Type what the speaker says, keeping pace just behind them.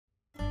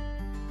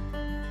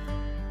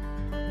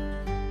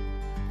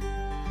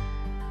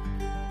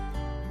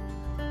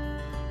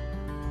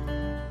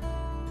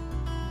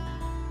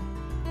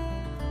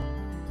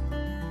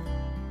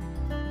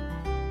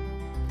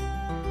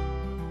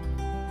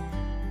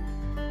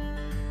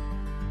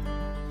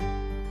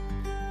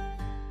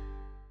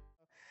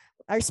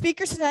Our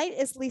speaker tonight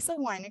is Lisa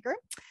Wininger,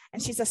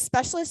 and she's a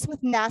specialist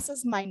with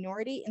NASA's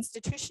Minority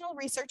Institutional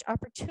Research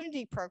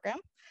Opportunity Program,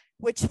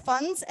 which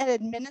funds and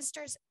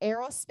administers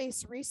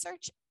aerospace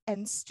research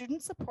and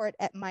student support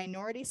at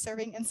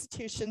minority-serving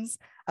institutions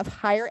of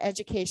higher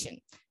education,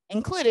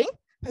 including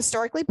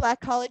historically Black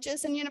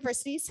colleges and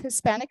universities,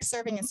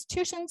 Hispanic-serving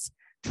institutions,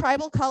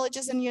 tribal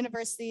colleges and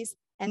universities,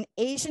 and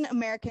Asian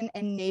American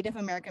and Native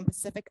American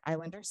Pacific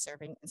Islander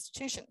serving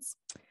institutions.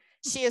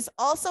 She is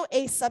also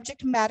a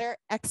subject matter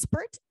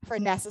expert for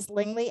NASA's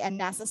Langley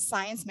and NASA's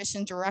Science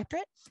Mission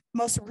Directorate,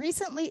 most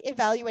recently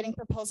evaluating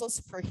proposals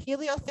for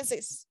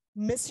heliophysics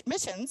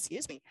missions,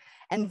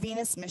 and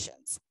Venus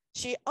missions.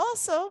 She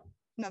also,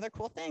 another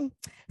cool thing,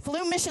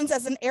 flew missions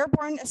as an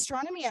airborne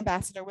astronomy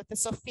ambassador with the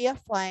SOFIA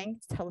Flying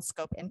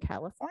Telescope in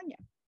California.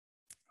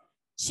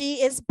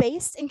 She is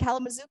based in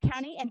Kalamazoo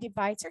County and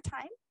divides her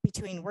time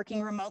between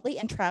working remotely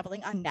and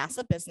traveling on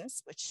NASA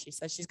business, which she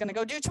says she's going to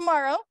go do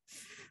tomorrow.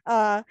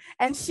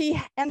 And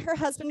she and her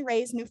husband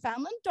raise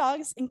Newfoundland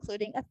dogs,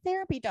 including a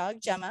therapy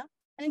dog, Gemma,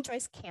 and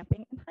enjoys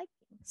camping and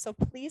hiking. So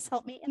please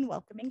help me in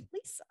welcoming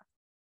Lisa.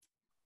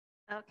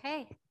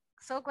 Okay,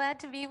 so glad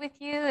to be with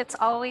you. It's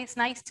always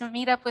nice to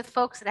meet up with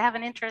folks that have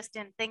an interest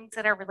in things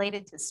that are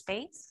related to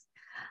space.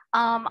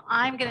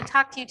 I'm going to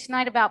talk to you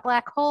tonight about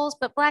black holes,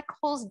 but black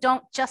holes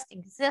don't just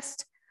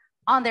exist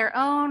on their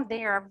own.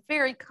 They are a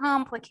very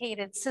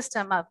complicated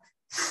system of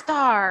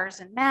stars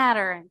and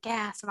matter and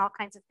gas and all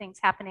kinds of things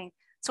happening.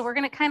 So we're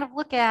going to kind of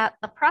look at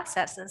the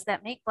processes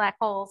that make black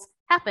holes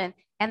happen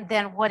and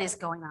then what is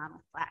going on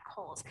with black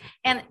holes.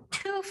 And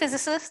two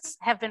physicists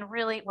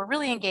were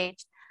really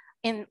engaged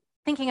in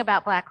thinking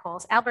about black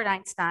holes. Albert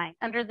Einstein,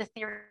 under the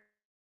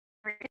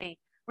theory,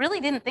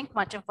 really didn't think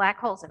much of black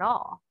holes at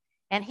all.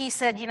 And he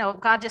said, you know,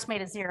 God just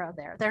made a zero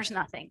there. There's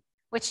nothing,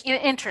 which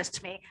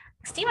interests me.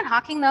 Stephen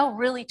Hawking, though,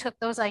 really took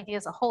those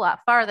ideas a whole lot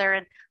farther.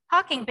 And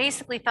Hawking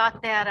basically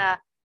thought that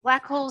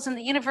black holes in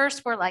the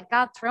universe were like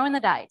God throwing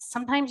the dice.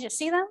 Sometimes you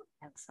see them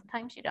and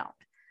sometimes you don't.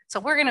 So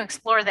we're going to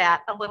explore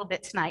that a little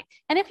bit tonight.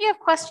 And if you have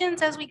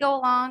questions as we go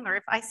along, or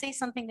if I say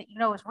something that you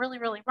know is really,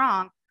 really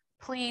wrong,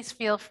 please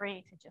feel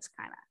free to just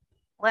kind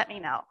of let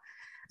me know.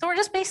 So we're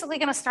just basically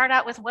going to start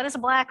out with what is a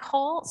black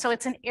hole. So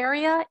it's an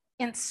area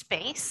in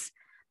space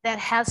that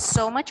has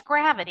so much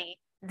gravity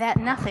that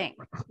nothing,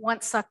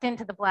 once sucked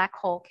into the black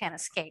hole, can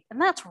escape.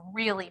 And that's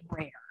really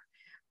rare.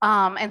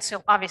 And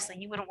so obviously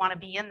you wouldn't want to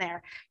be in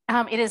there.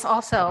 It is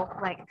also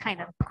like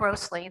kind of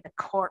grossly the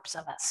corpse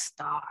of a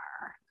star.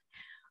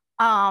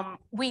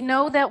 We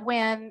know that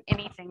when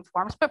anything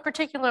forms, but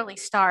particularly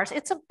stars,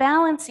 it's a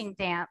balancing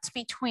dance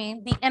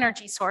between the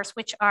energy source,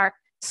 which are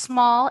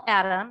small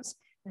atoms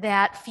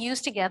that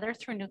fuse together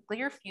through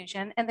nuclear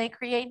fusion, and they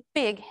create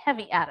big,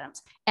 heavy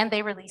atoms, and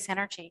they release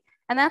energy.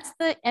 And that's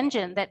the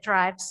engine that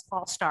drives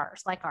all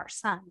stars, like our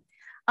sun.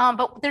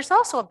 But there's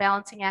also a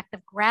balancing act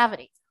of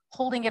gravity,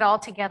 holding it all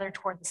together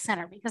toward the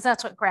center, because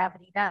that's what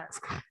gravity does.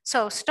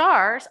 So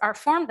stars are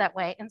formed that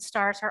way, and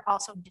stars are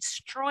also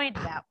destroyed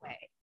that way.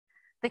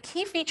 The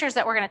key features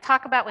that we're going to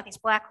talk about with these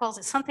black holes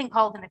is something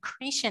called an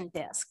accretion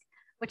disk,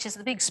 which is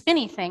the big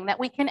spinny thing that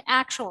we can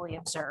actually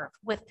observe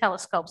with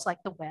telescopes like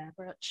the Webb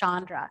or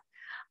Chandra.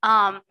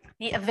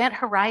 The event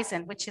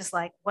horizon, which is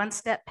like one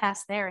step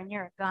past there and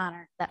you're a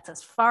goner. That's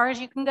as far as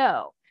you can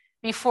go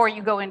before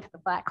you go into the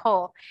black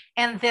hole.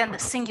 And then the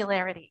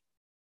singularity.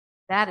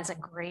 That is a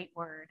great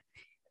word.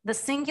 The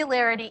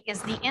singularity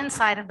is the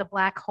inside of the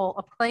black hole,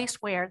 a place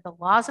where the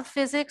laws of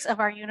physics of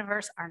our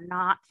universe are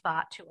not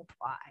thought to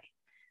apply.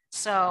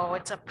 So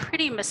it's a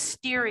pretty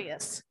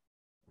mysterious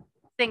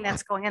thing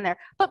that's going in there.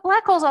 But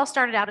black holes all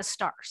started out as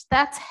stars.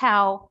 That's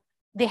how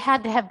they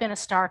had to have been a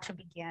star to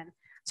begin.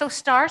 So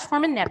stars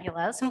form in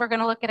nebulas, and we're going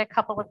to look at a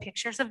couple of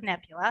pictures of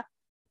nebula,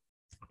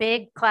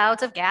 big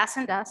clouds of gas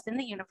and dust in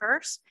the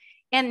universe,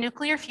 and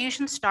nuclear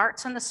fusion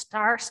starts and the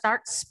star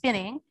starts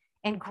spinning,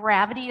 and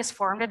gravity is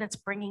formed and it's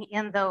bringing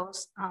in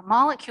those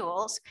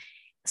molecules.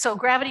 So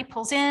gravity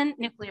pulls in,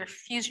 nuclear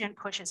fusion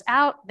pushes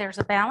out, there's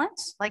a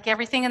balance. Like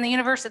everything in the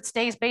universe that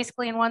stays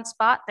basically in one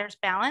spot, there's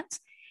balance.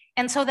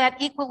 And so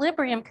that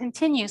equilibrium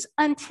continues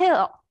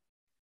until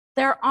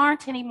there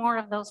aren't any more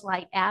of those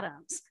light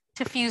atoms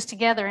to fuse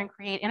together and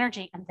create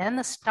energy. And then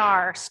the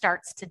star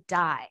starts to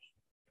die.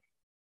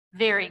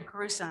 Very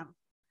gruesome.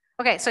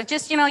 Okay, so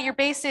just, you know, your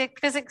basic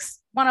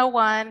physics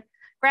 101,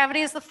 gravity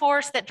is the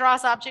force that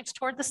draws objects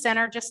toward the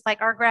center, just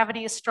like our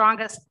gravity is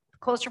strongest the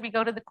closer we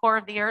go to the core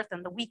of the Earth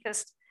and the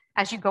weakest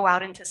as you go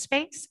out into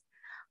space.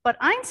 But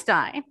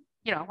Einstein,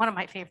 you know, one of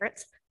my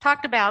favorites,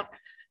 talked about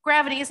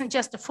gravity isn't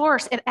just a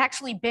force, it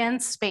actually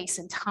bends space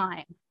and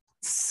time.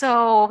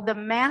 So the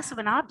mass of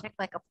an object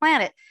like a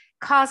planet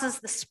causes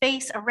the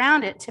space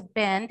around it to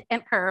bend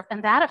and curve,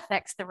 and that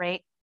affects the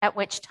rate at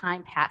which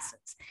time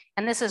passes.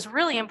 And this is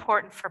really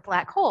important for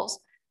black holes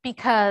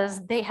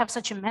because they have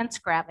such immense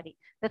gravity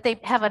that they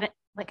have an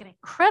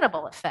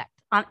incredible effect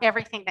on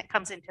everything that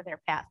comes into their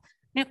path.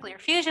 Nuclear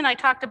fusion, I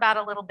talked about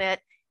a little bit.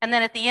 And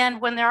then at the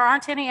end, when there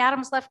aren't any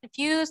atoms left to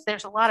fuse,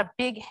 there's a lot of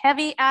big,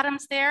 heavy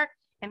atoms there,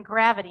 and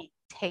gravity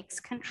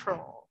takes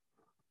control.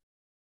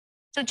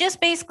 So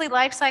just basically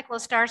life cycle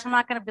of stars. I'm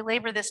not going to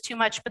belabor this too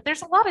much, but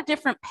there's a lot of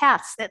different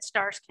paths that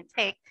stars can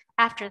take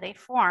after they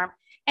form.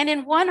 And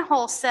in one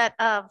whole set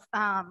of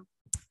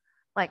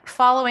like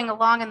following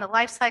along in the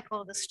life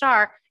cycle of the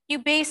star, you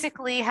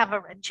basically have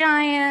a red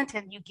giant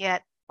and you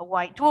get a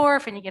white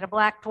dwarf and you get a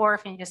black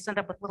dwarf and you just end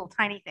up with little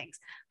tiny things.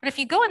 But if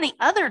you go in the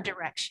other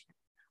direction,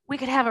 we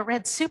could have a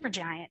red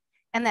supergiant,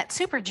 and that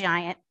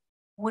supergiant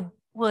would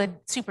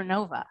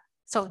supernova.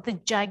 So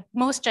the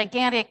most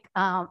gigantic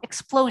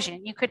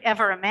explosion you could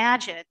ever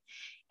imagine.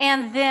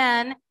 And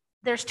then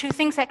there's two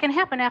things that can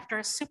happen after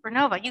a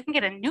supernova. You can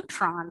get a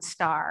neutron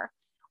star,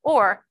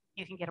 or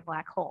you can get a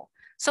black hole.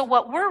 So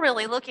what we're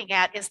really looking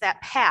at is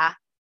that path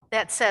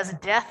that says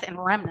death and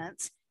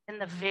remnants in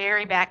the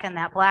very back in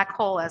that black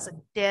hole as a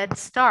dead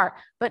star,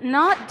 but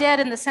not dead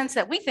in the sense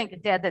that we think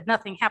of dead, that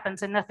nothing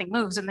happens and nothing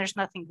moves and there's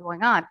nothing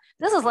going on.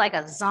 This is like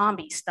a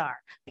zombie star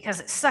because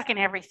it's sucking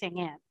everything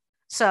in.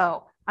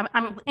 So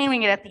I'm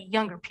aiming it at the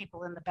younger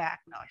people in the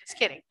back. No, just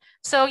kidding.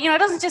 So, you know, it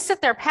doesn't just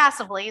sit there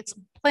passively. It's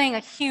playing a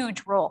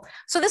huge role.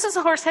 So this is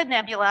a Horsehead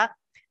Nebula.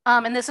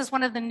 And this is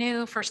one of the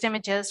new first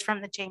images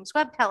from the James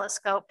Webb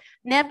Telescope.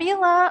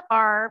 Nebula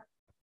are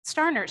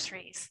star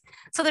nurseries.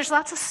 So there's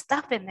lots of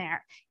stuff in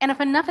there. And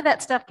if enough of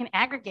that stuff can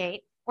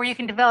aggregate, or you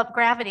can develop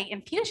gravity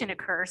and fusion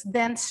occurs,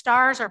 then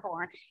stars are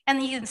born.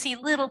 And you can see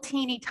little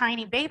teeny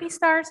tiny baby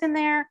stars in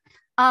there.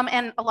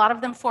 And a lot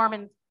of them form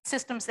in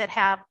systems that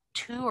have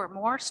 2 or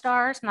more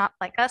stars, not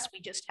like us, we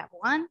just have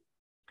 1.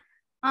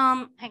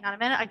 Hang on a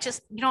minute,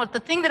 you know, the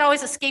thing that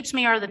always escapes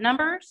me are the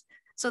numbers.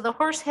 So the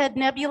Horsehead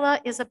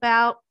Nebula is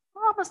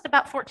almost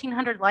about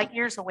 1,400 light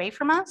years away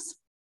from us.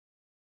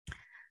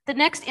 The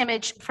next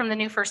image from the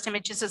new first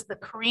images is the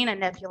Carina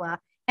Nebula,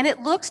 and it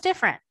looks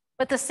different,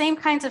 but the same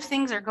kinds of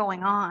things are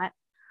going on.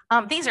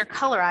 These are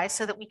colorized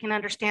so that we can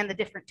understand the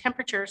different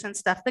temperatures and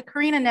stuff. The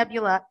Carina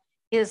Nebula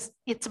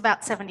it's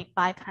about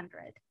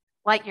 7,500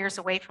 light years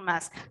away from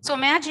us. So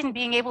imagine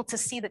being able to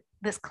see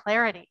this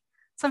clarity,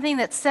 something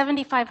that's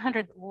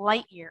 7,500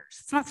 light years.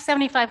 It's not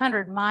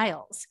 7,500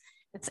 miles.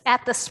 It's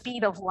at the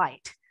speed of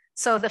light.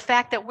 So the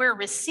fact that we're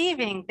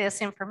receiving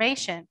this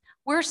information,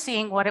 we're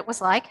seeing what it was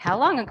like how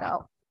long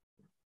ago?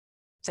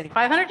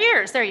 7,500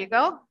 years, there you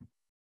go.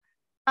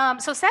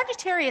 So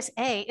Sagittarius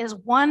A is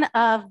one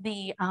of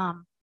the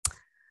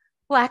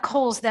black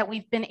holes that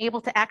we've been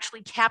able to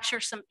actually capture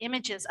some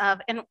images of.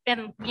 And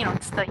you know,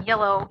 it's the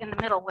yellow in the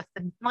middle with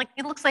the, like,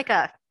 it looks like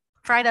a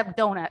fried up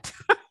donut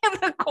in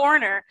the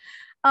corner.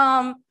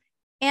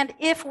 And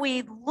if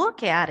we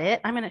look at it,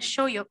 I'm going to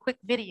show you a quick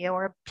video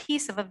or a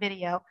piece of a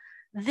video.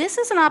 This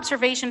is an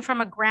observation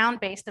from a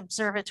ground-based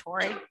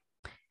observatory.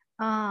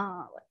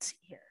 Let's see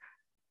here.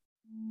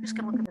 I'm just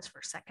going to look at this for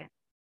a second.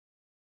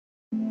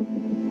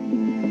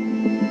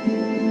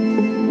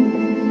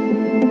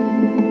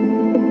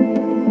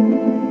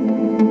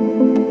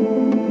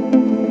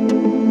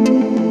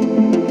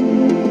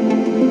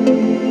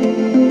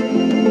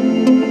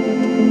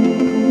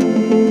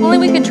 Only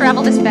we could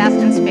travel this fast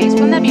in space.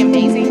 Wouldn't that be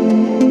amazing?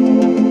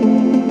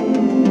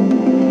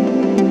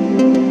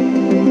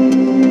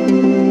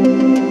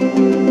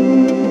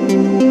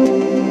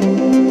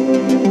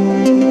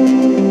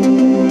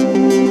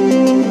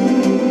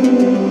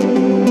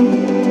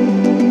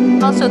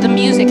 Also, the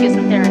music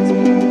isn't there in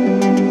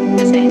space.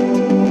 Just saying.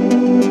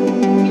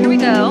 Here we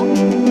go.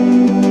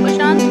 Push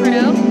on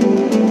through.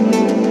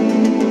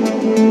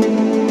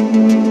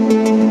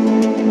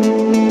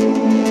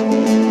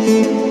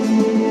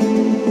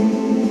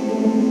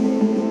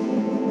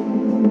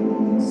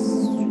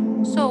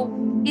 So,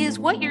 is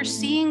what you're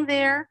seeing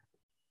there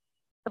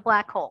the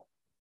black hole?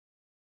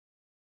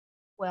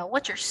 Well,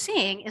 what you're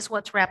seeing is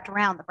what's wrapped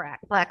around the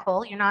black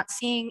hole. You're not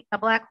seeing a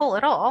black hole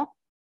at all.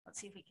 Let's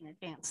see if we can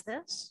advance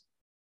this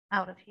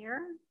out of here.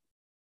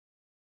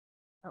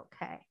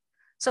 Okay,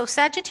 so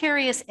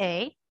Sagittarius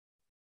A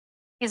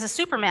is a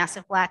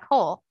supermassive black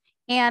hole,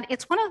 and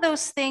it's one of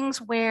those things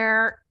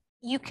where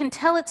you can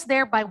tell it's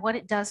there by what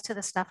it does to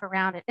the stuff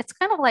around it. It's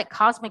kind of like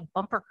cosmic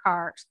bumper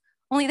cars,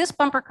 only this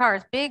bumper car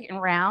is big and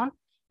round,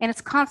 and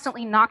it's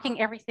constantly knocking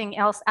everything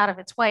else out of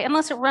its way,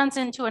 unless it runs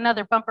into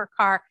another bumper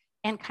car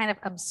and kind of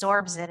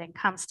absorbs it and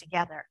comes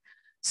together.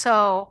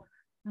 So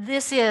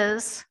this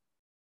is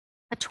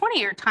a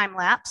 20-year time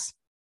lapse,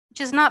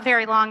 which is not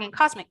very long in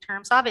cosmic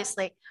terms,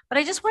 obviously. But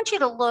I just want you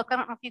to look. I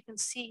don't know if you can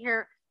see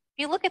here.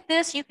 If you look at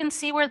this, you can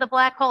see where the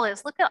black hole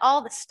is. Look at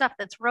all the stuff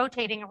that's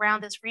rotating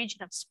around this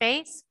region of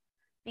space,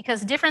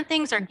 because different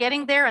things are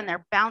getting there and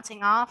they're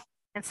bouncing off.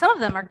 And some of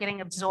them are getting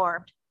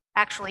absorbed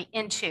actually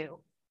into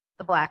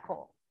the black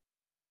hole.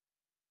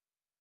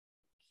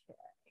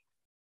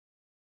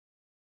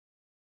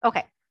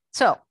 Okay,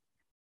 so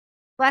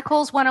black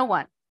holes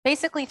 101.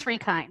 Basically 3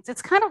 kinds.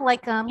 It's kind of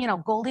like, you know,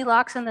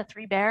 Goldilocks and the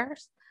 3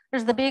 bears.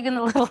 There's the big and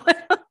the little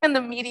and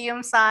the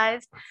medium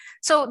sized.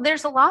 So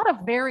there's a lot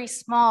of very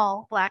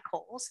small black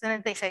holes.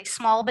 And they say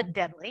small but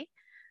deadly.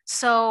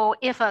 So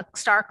if a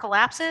star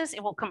collapses,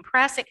 it will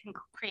compress. It can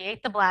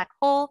create the black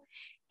hole.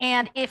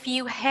 And if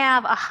you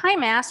have a high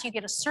mass, you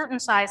get a certain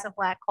size of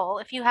black hole.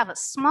 If you have a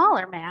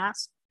smaller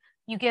mass,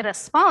 you get a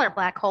smaller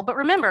black hole. But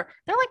remember,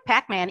 they're like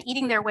Pac-Man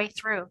eating their way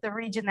through the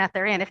region that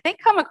they're in. If they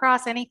come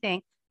across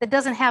anything that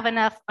doesn't have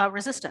enough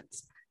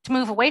resistance to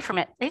move away from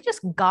it, they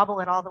just gobble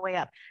it all the way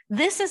up.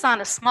 This is on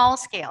a small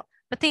scale,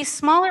 but these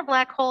smaller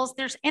black holes,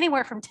 there's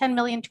anywhere from 10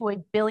 million to a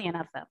billion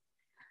of them.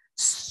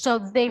 So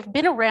they've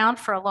been around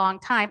for a long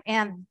time,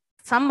 and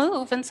some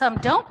move and some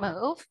don't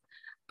move.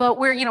 But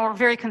we're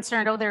very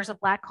concerned, oh, there's a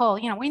black hole.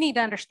 We need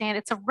to understand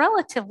it's a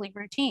relatively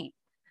routine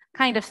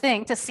kind of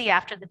thing to see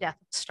after the death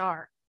of the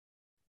star.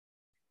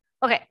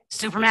 Okay,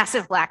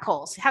 supermassive black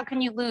holes. How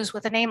can you lose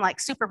with a name like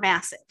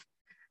supermassive?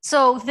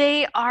 So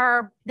they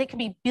can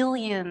be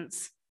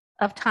billions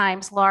of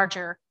times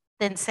larger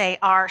than, say,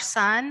 our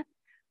sun.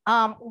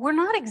 We're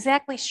not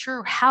exactly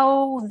sure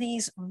how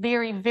these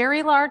very,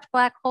 very large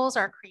black holes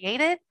are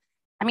created.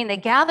 I mean, they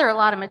gather a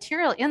lot of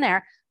material in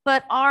there,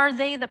 but are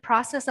they the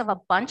process of a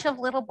bunch of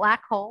little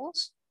black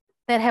holes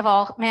that have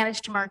all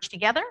managed to merge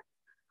together?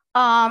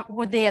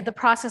 Were they the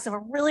process of a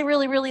really,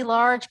 really, really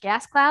large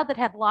gas cloud that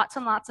had lots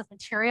and lots of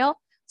material?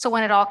 So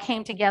when it all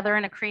came together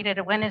and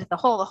it went into the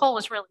hole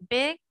was really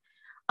big.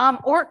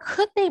 Or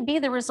could they be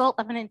the result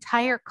of an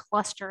entire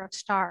cluster of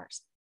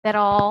stars that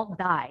all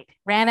died,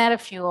 ran out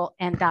of fuel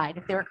and died?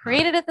 If they were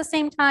created at the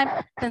same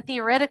time, then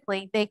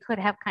theoretically they could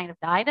have kind of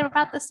died at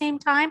about the same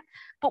time.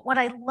 But what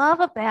I love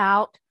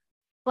about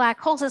black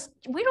holes is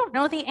we don't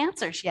know the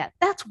answers yet.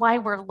 That's why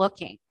we're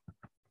looking.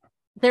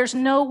 There's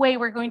no way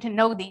we're going to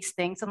know these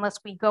things unless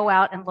we go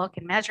out and look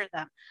and measure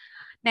them.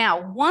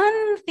 Now,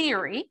 one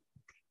theory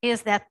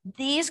is that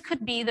these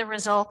could be the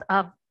result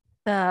of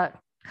the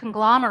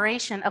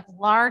conglomeration of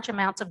large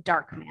amounts of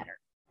dark matter.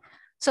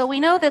 So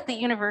we know that the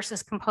universe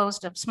is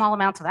composed of small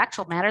amounts of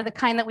actual matter, the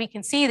kind that we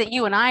can see that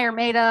you and I are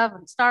made of,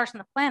 and stars and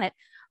the planet.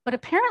 But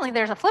apparently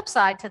there's a flip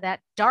side to that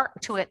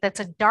that's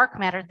a dark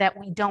matter that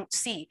we don't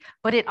see,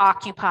 but it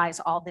occupies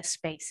all this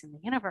space in the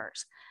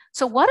universe.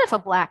 So what if a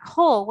black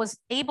hole was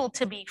able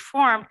to be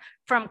formed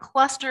from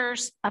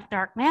clusters of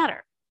dark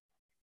matter?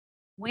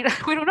 We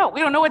don't know.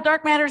 We don't know what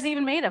dark matter is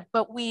even made of,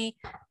 but we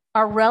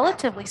are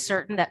relatively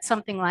certain that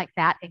something like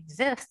that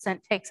exists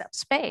and takes up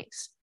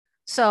space.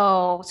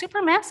 So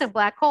supermassive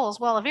black holes,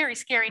 while a very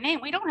scary name,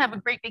 we don't have a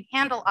great big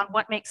handle on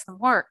what makes them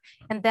work.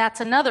 And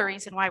that's another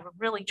reason why we're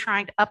really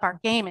trying to up our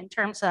game in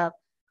terms of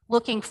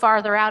looking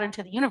farther out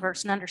into the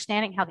universe and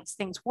understanding how these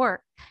things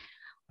work.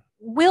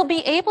 We'll be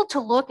able to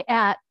look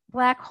at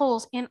black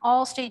holes in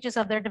all stages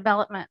of their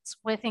developments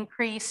with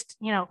increased,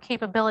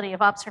 capability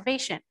of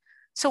observation.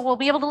 So we'll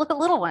be able to look at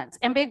little ones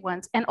and big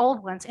ones and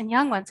old ones and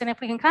young ones. And if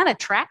we can kind of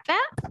track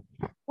that,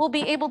 we'll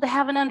be able to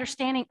have an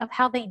understanding of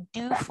how they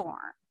do form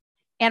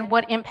and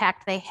what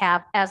impact they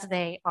have as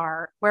they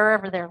are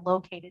wherever they're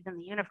located in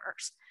the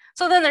universe.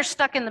 So then they're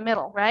stuck in the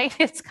middle, right?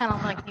 It's kind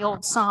of like the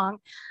old song.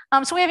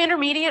 So we have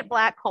intermediate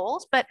black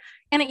holes,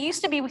 and it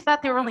used to be, we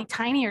thought they were only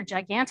tiny or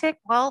gigantic.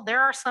 Well,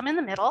 there are some in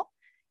the middle,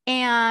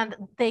 and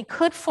they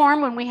could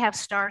form when we have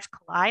stars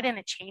collide in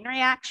a chain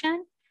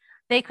reaction.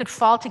 They could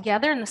fall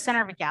together in the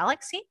center of a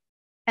galaxy,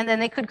 and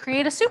then they could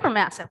create a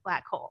supermassive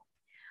black hole.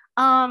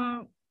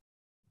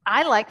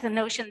 I like the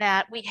notion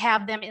that we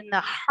have them in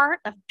the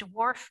heart of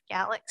dwarf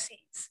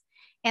galaxies.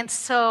 And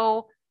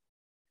so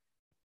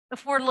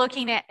if we're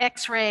looking at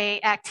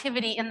X-ray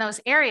activity in those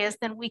areas,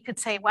 then we could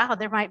say, wow,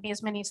 there might be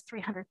as many as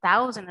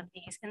 300,000 of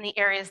these in the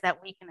areas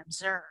that we can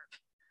observe.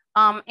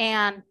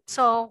 And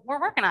so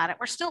we're working on it.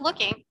 We're still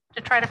looking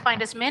to try to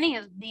find as many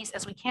of these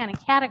as we can and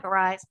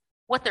categorize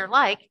what they're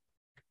like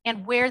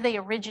and where they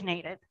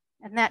originated.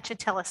 And that should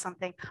tell us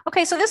something.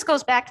 Okay, so this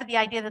goes back to the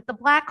idea that the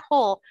black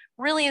hole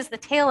really is the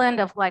tail end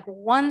of like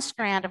one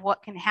strand of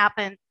what can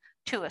happen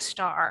to a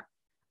star.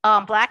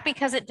 Black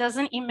because it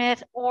doesn't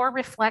emit or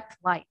reflect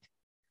light.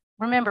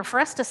 Remember, for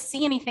us to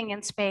see anything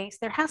in space,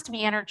 there has to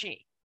be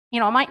energy. It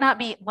might not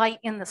be light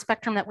in the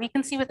spectrum that we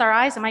can see with our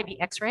eyes. It might be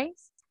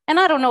X-rays. And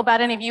I don't know about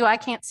any of you, I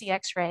can't see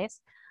X-rays.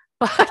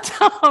 But,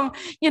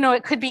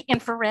 it could be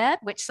infrared,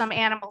 which some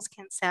animals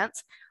can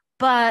sense.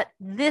 But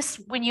this,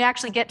 when you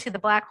actually get to the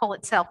black hole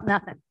itself,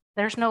 nothing.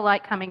 There's no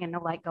light coming and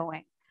no light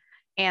going.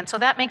 And so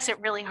that makes it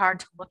really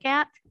hard to look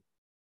at.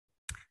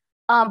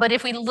 But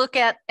if we look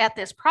at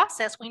this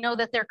process, we know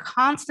that they're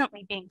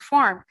constantly being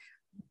formed,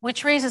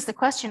 which raises the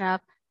question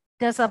of,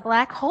 does a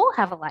black hole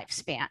have a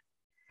lifespan?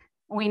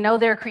 We know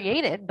they're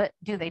created, but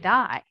do they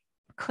die?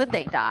 Could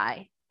they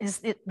die? Is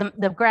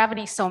the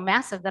gravity so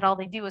massive that all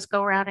they do is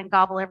go around and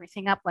gobble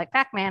everything up like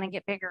Pac-Man and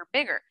get bigger and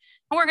bigger?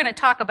 And we're going to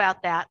talk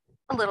about that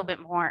a little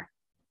bit more.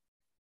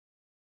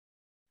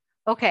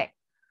 Okay,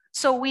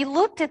 so we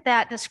looked at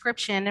that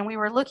description and we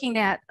were looking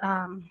at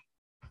kind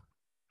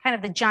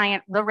of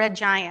the red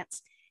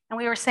giants. And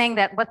we were saying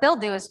that what they'll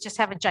do is just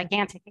have a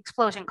gigantic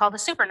explosion called a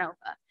supernova.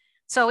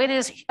 So it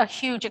is a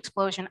huge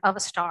explosion of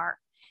a star.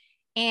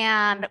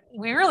 And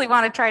we really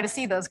want to try to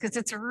see those because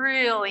it's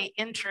really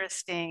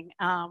interesting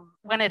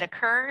when it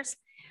occurs.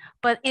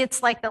 But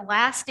it's like the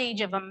last stage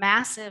of a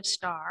massive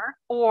star,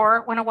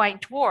 or when a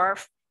white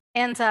dwarf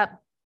ends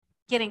up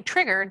getting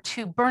triggered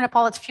to burn up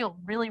all its fuel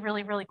really,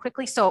 really, really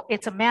quickly. So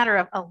it's a matter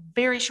of a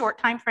very short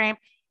time frame.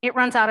 It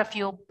runs out of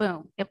fuel,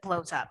 boom, it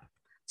blows up.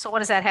 So what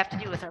does that have to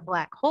do with our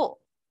black hole?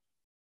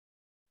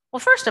 Well,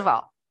 first of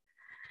all,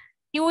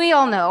 we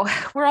all know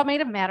we're all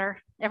made of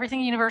matter. Everything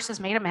in the universe is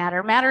made of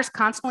matter. Matter is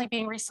constantly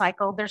being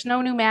recycled. There's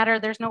no new matter.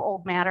 There's no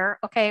old matter.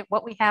 Okay,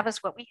 what we have is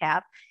what we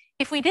have.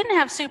 If we didn't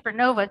have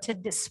supernova to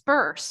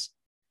disperse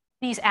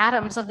these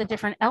atoms of the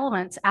different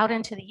elements out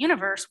into the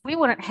universe, we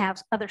wouldn't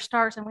have other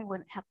stars and we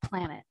wouldn't have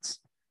planets,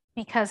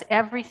 because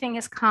everything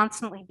is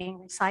constantly being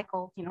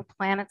recycled,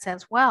 planets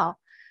as well.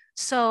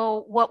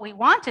 So what we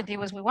want to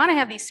do is we want to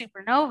have these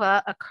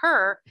supernova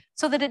occur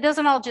so that it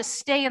doesn't all just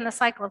stay in the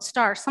cycle of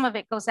stars. Some of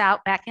it goes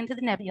out back into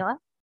the nebula,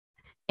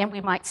 and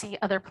we might see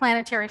other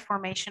planetary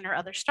formation or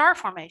other star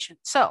formation.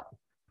 So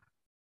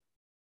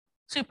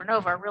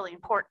supernova are really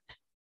important.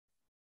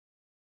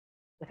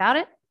 Without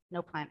it,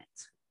 no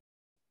planets.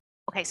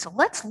 Okay, so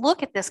let's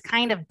look at this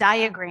kind of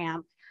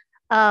diagram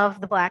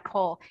of the black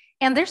hole.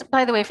 And there's,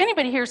 by the way, if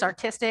anybody here is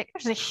artistic,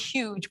 there's a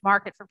huge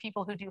market for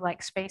people who do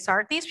like space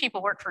art. These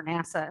people work for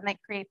NASA and they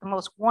create the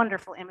most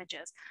wonderful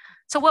images.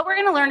 So what we're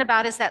going to learn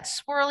about is that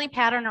swirly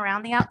pattern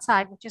around the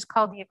outside, which is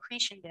called the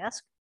accretion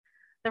disk,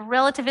 the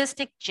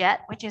relativistic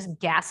jet, which is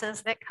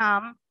gases that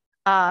come,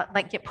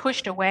 get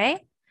pushed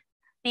away,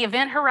 the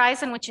event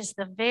horizon, which is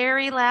the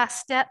very last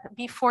step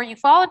before you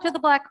fall into the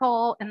black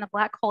hole, and the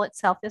black hole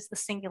itself is the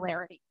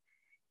singularity.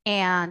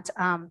 And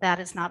that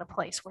is not a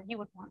place where you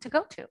would want to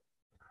go to,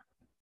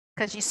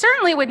 because you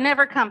certainly would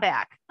never come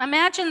back.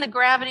 Imagine the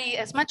gravity,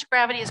 as much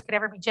gravity as could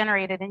ever be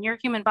generated, and your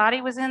human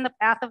body was in the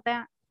path of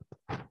that.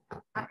 Not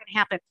going to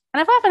happen.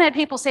 And I've often had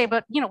people say,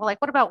 but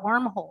what about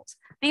wormholes?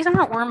 These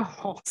aren't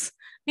wormholes.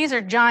 These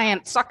are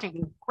giant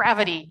sucking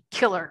gravity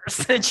killers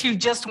that you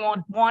just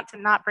won't want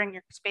to not bring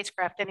your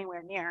spacecraft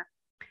anywhere near.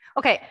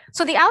 Okay,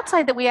 so the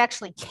outside that we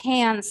actually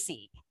can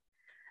see,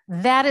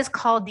 that is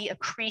called the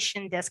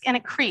accretion disk. And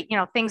accrete,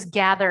 things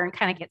gather and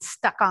kind of get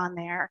stuck on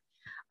there.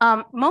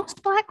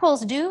 Most black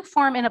holes do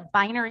form in a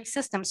binary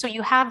system. So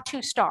you have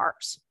two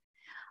stars.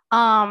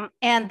 And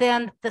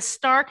then the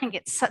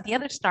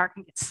other star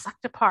can get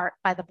sucked apart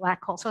by the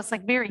black hole. So it's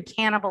like very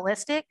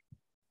cannibalistic.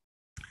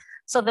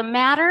 So the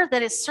matter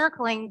that is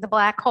circling the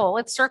black hole,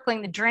 it's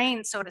circling the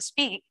drain, so to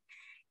speak,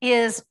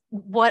 is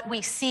what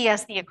we see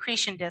as the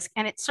accretion disk.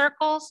 And it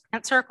circles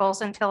and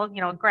circles until,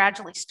 it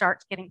gradually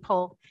starts getting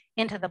pulled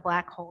into the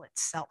black hole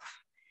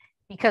itself,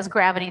 because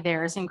gravity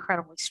there is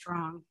incredibly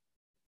strong.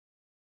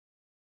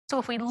 So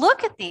if we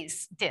look at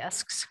these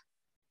disks,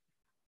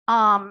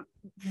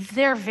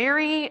 they're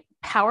very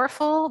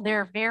powerful.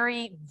 They're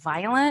very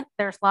violent.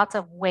 There's lots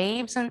of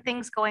waves and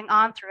things going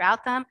on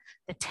throughout them.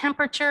 The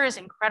temperature is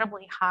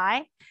incredibly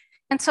high.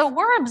 And so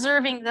we're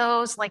observing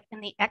those like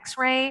in the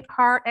X-ray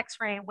part,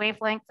 X-ray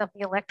wavelength of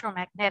the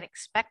electromagnetic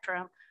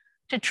spectrum,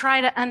 to try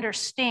to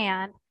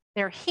understand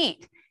their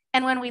heat.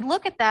 And when we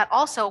look at that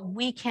also,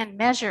 we can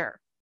measure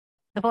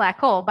the black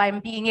hole by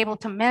being able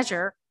to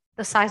measure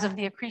the size of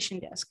the accretion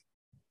disk.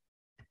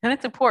 And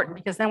it's important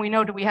because then we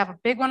know, do we have a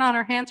big one on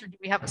our hands or do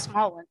we have a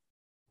small one?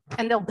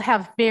 And they'll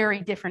have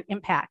very different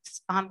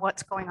impacts on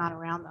what's going on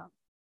around them.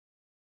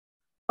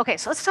 Okay,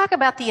 so let's talk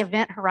about the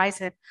event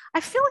horizon.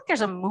 I feel like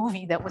there's a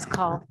movie that was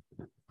called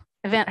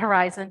Event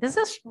Horizon. Does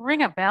this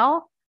ring a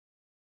bell?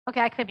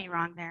 Okay, I could be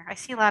wrong there. I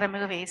see a lot of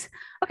movies.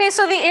 Okay,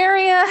 so the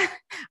area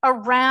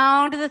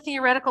around the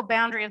theoretical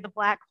boundary of the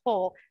black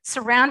hole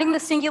surrounding the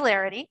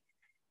singularity.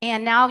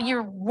 And now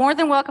you're more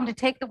than welcome to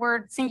take the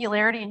word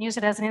singularity and use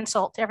it as an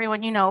insult to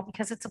everyone you know,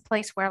 because it's a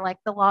place where like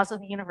the laws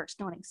of the universe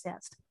don't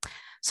exist.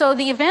 So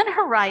the event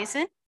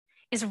horizon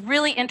is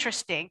really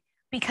interesting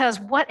because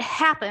what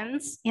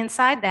happens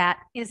inside that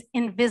is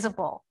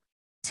invisible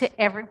to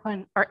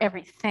everyone or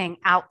everything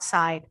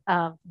outside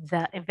of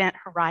the event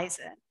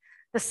horizon.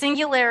 The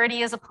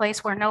singularity is a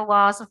place where no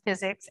laws of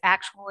physics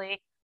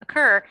actually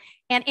occur.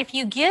 And if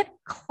you get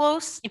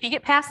close, if you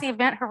get past the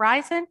event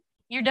horizon,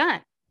 you're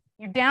done.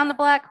 You're down the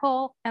black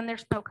hole and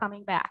there's no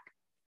coming back.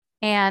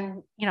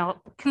 And,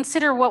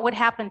 consider what would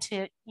happen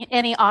to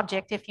any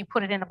object if you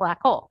put it in a black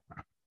hole.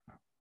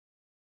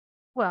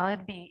 Well,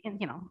 it'd be,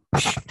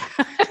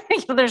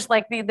 there's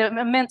like the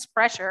immense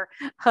pressure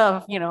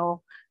of,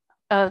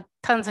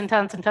 tons and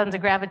tons and tons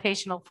of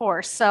gravitational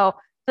force. So,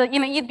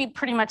 you'd be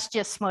pretty much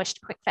just smushed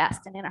quick,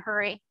 fast, and in a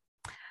hurry.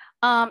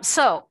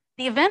 So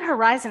the event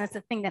horizon is the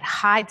thing that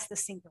hides the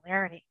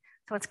singularity.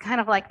 So it's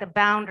kind of like the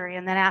boundary.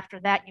 And then after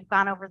that, you've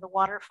gone over the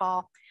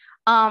waterfall.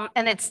 And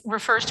it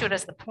refers to it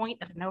as the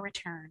point of no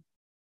return.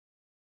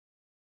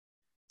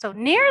 So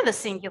near the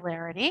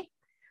singularity,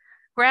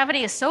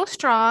 gravity is so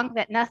strong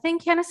that nothing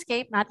can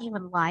escape, not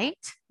even light,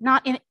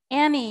 not in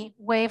any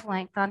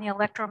wavelength on the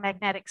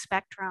electromagnetic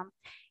spectrum.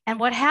 And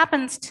what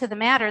happens to the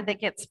matter that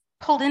gets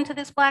pulled into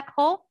this black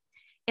hole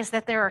is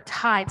that there are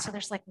tides. So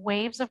there's like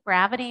waves of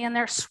gravity and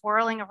they're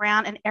swirling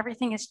around and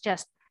everything is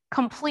just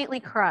completely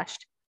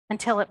crushed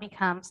until it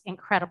becomes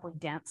incredibly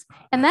dense.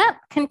 And that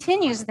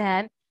continues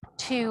then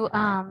to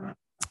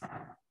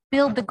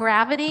build the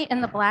gravity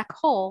in the black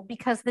hole,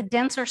 because the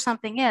denser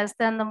something is,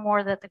 then the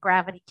more that the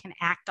gravity can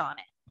act on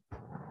it.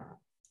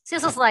 So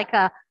this is like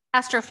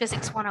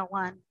Astrophysics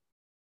 101.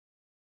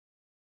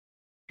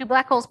 Do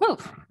black holes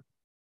move?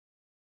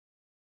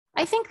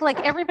 I think like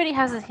everybody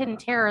has a hidden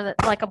terror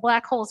that like a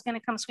black hole is going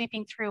to come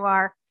sweeping through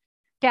our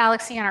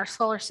galaxy and our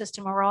solar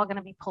system, and we're all going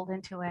to be pulled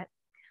into it.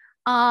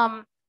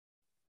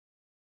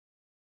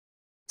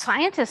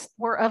 Scientists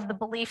were of the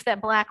belief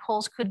that black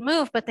holes could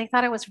move, but they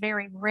thought it was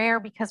very rare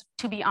because,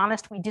 to be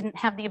honest, we didn't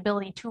have the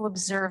ability to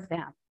observe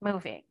them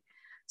moving.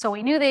 So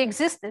we knew they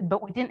existed,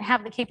 but we didn't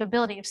have the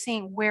capability of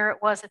seeing where it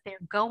was that they're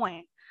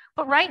going.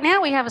 But right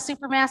now we have a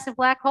supermassive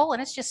black hole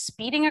and it's just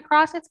speeding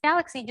across its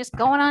galaxy, just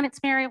going on its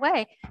merry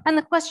way. And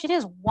the question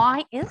is,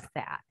 why is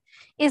that?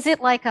 Is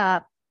it like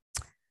a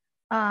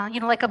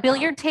like a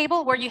billiard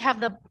table where you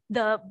have the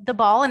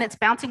ball and it's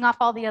bouncing off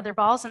all the other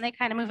balls and they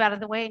kind of move out of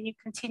the way and you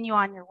continue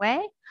on your way?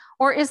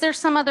 Or is there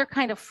some other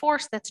kind of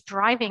force that's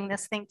driving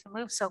this thing to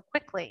move so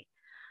quickly?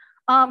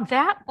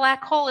 That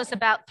black hole is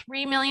about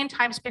 3 million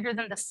times bigger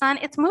than the sun.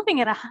 It's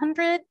moving at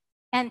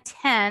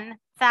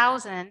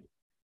 110,000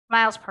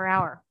 miles per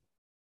hour.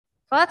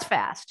 So that's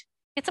fast.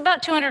 It's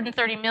about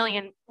 230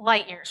 million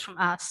light years from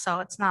us. So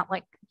it's not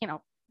like,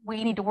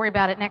 we need to worry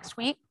about it next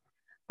week.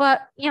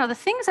 But, the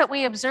things that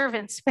we observe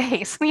in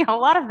space, a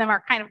lot of them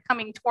are kind of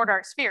coming toward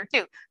our sphere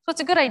too. So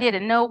it's a good idea to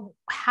know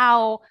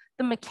how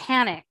the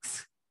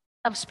mechanics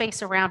of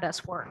space around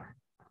us work.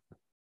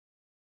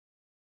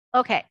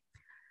 Okay.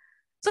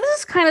 So this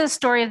is kind of the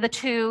story of the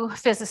two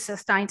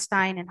physicists,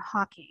 Einstein and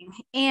Hawking.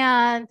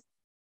 And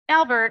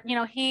Albert,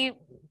 he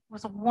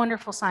was a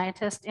wonderful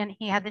scientist and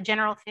he had the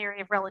general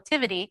theory of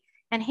relativity.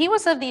 And he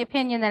was of the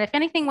opinion that if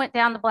anything went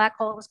down the black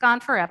hole, it was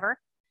gone forever.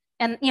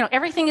 And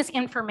everything is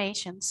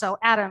information. So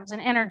atoms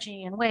and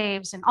energy and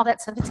waves and all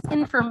that stuff, it's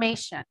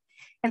information.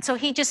 And so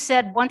he just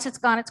said, once it's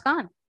gone, it's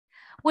gone.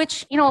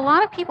 Which, a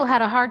lot of people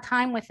had a hard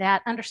time with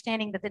that,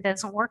 understanding that it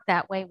doesn't work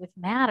that way with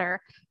matter.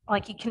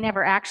 Like you can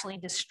never actually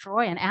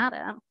destroy an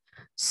atom.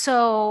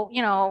 So,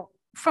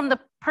 from the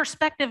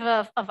perspective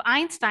of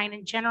Einstein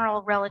and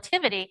general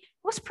relativity, it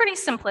was pretty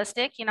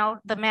simplistic.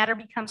 The matter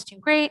becomes too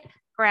great,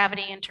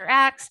 gravity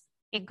interacts,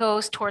 it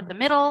goes toward the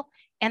middle,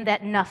 and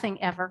that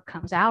nothing ever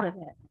comes out of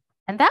it.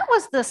 And that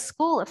was the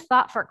school of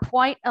thought for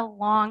quite a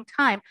long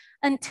time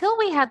until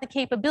we had the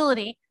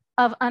capability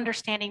of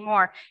understanding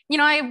more.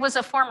 I was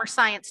a former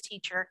science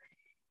teacher,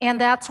 and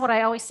that's what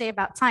I always say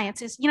about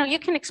science is, you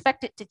can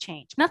expect it to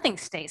change. Nothing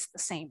stays the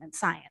same in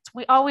science.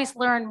 We always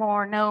learn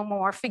more, know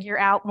more, figure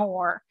out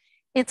more.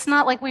 It's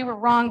not like we were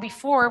wrong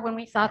before when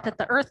we thought that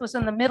the Earth was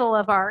in the middle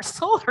of our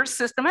solar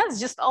system. That's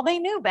just all they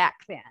knew back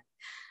then.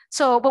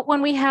 So, but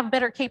when we have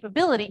better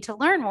capability to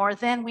learn more,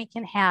 then we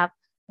can have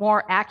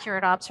more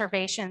accurate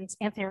observations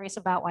and theories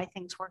about why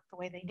things work the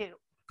way they do.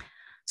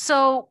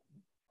 So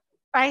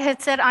I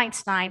had said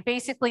Einstein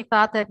basically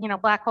thought that,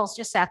 black holes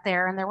just sat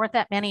there and there weren't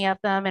that many of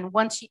them. And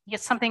once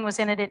something was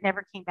in it, it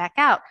never came back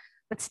out.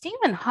 But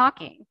Stephen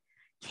Hawking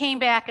came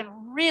back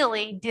and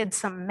really did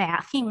some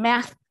math. He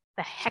mathed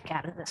the heck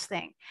out of this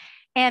thing.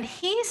 And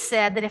he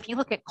said that if you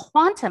look at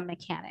quantum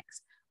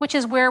mechanics, which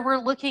is where we're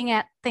looking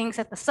at things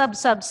at the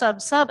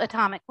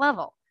subatomic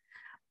level,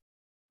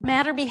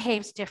 matter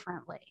behaves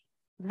differently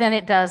than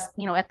it does,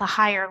 at the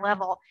higher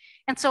level.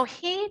 And so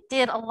he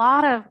did a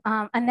lot of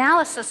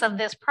analysis of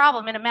this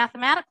problem in a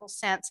mathematical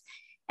sense.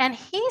 And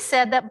he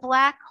said that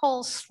black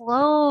holes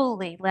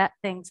slowly let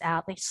things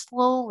out. They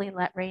slowly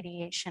let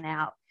radiation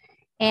out.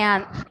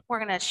 And we're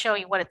going to show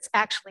you what it's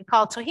actually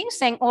called. So he's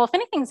saying, well, if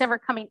anything's ever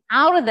coming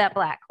out of that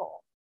black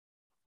hole,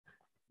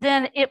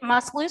 then it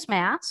must lose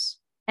mass.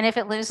 And if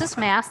it loses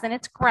mass, then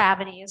its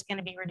gravity is going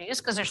to be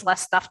reduced because there's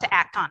less stuff to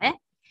act on it.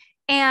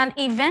 And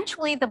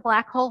eventually the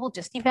black hole will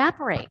just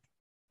evaporate.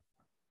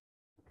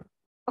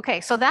 Okay,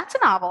 so that's a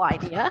novel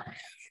idea.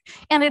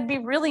 And it'd be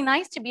really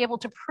nice to be able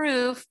to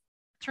prove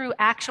through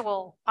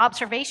actual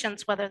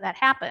observations whether that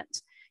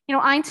happens.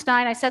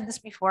 Einstein, I said this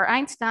before,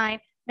 Einstein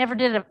never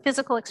did a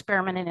physical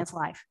experiment in his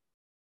life.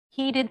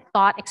 He did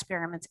thought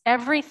experiments.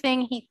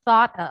 Everything he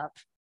thought of,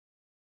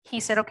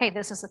 he said, okay,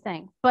 this is the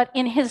thing. But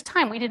in his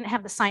time, we didn't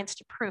have the science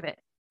to prove it.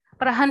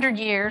 But 100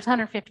 years,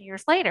 150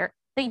 years later,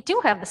 they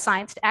do have the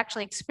science to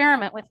actually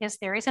experiment with his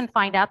theories and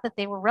find out that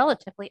they were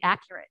relatively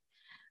accurate.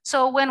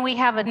 So when we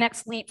have a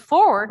next leap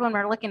forward, when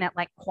we're looking at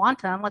like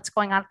quantum, what's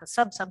going on at the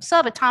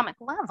subatomic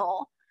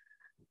level,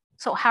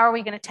 so how are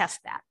we going to test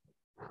that?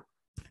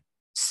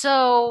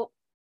 So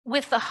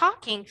with the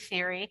Hawking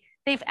theory,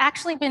 they've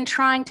actually been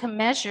trying to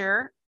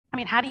measure,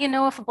 how do you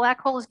know if a black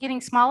hole is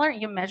getting smaller?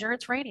 You measure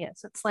its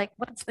radius. It's like,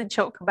 what's the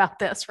joke about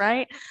this,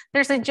 right?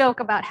 There's a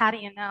joke about how do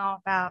you know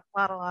about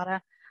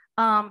lotta.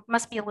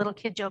 Must be a little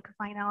kid joke if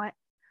I know it.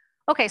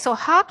 Okay, so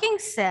Hawking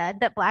said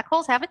that black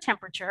holes have a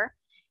temperature.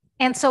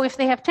 And so if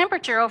they have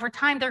temperature over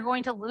time, they're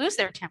going to lose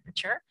their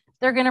temperature.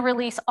 They're going to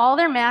release all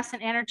their mass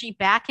and energy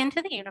back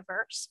into the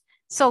universe.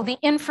 So the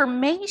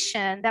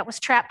information that was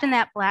trapped in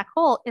that black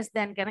hole is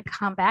then going to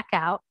come back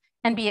out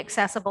and be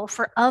accessible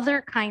for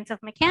other kinds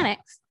of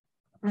mechanics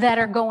that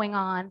are going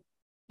on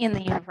in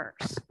the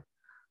universe.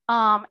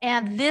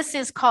 And this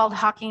is called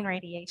Hawking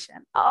radiation.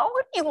 Oh,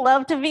 would you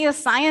love to be a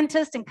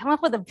scientist and come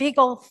up with a big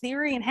old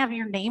theory and have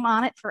your name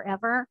on it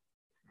forever?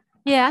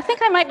 Yeah, I think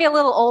I might be a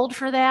little old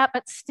for that,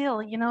 but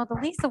still, you know, the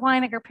Lisa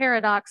Wininger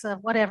paradox of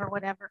whatever.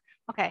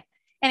 Okay.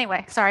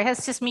 Anyway, sorry,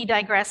 that's just me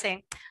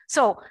digressing.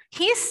 So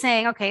he's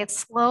saying, okay, it's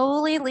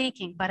slowly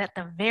leaking, but at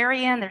the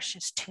very end, there's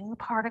just 2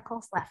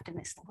 particles left in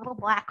this little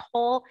black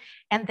hole.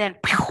 And then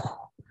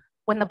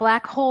when the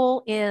black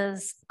hole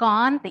is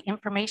gone, the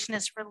information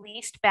is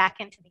released back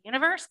into the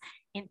universe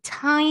in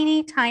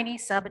tiny, tiny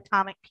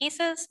subatomic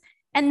pieces,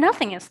 and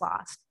nothing is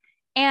lost.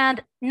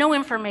 And no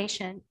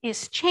information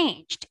is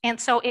changed. And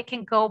so it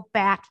can go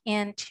back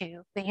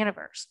into the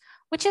universe,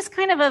 which is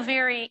kind of a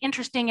very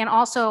interesting and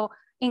also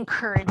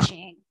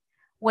encouraging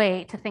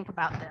way to think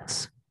about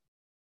this.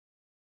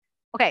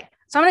 Okay,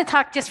 so I'm going to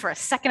talk just for a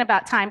second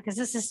about time because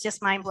this is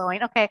just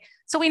mind-blowing. Okay,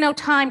 so we know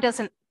time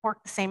doesn't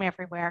work the same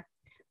everywhere.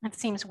 That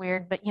seems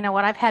weird, but you know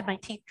what? I've had my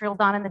teeth drilled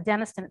on in the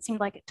dentist and it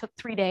seemed like it took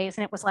 3 days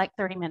and it was like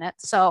 30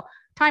 minutes. So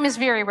time is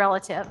very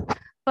relative.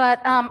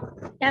 But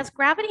as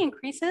gravity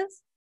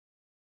increases,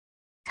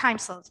 time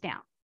slows down.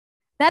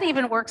 That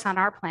even works on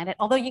our planet,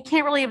 although you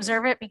can't really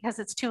observe it because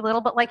it's too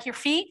little, but like your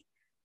feet,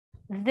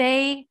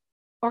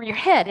 or your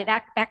head, it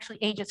actually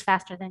ages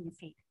faster than your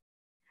feet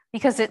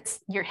because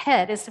your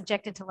head is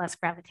subjected to less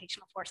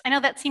gravitational force. I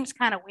know that seems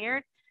kind of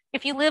weird.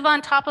 If you live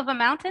on top of a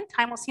mountain,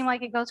 time will seem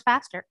like it goes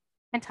faster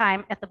and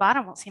time at the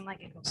bottom will seem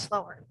like it goes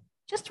slower.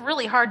 Just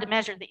really hard to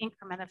measure the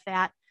increment of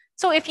that.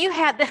 So if you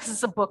had, this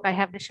is a book I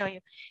have to show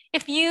you.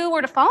 If you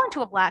were to fall into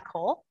a black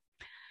hole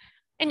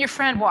and your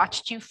friend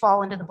watched you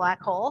fall into the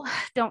black hole,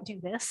 don't do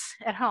this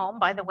at home,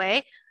 by the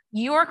way,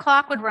 your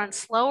clock would run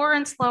slower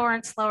and slower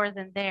and slower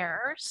than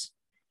theirs.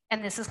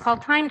 And this is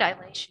called time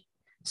dilation.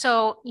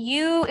 So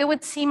it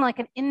would seem like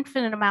an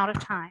infinite amount of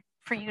time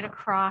for you to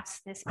cross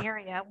this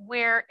area,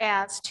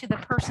 whereas to the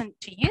person,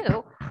 to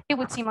you, it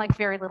would seem like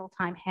very little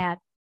time had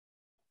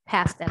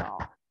passed at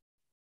all.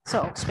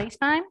 So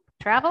space-time,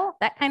 travel,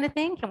 that kind of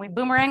thing. Can we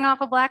boomerang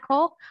off a black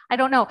hole? I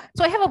don't know.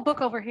 So I have a book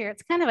over here.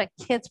 It's kind of a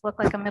kid's book,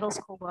 like a middle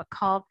school book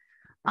called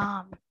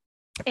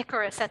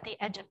Icarus at the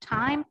Edge of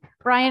Time.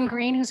 Brian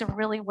Greene, who's a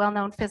really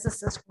well-known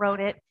physicist,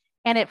 wrote it.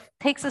 And it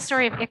takes the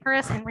story of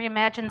Icarus and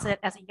reimagines it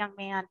as a young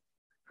man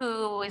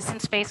who is in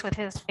space with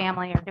his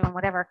family or doing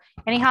whatever.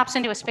 And he hops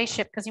into a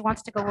spaceship because he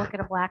wants to go look at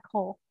a black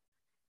hole.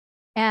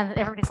 And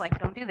everybody's like,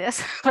 don't do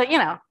this. But you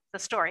know, the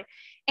story.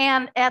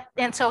 And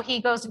so he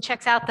goes and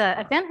checks out the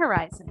event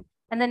horizon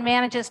and then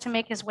manages to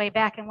make his way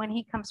back. And when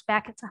he comes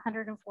back, it's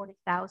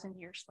 140,000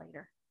 years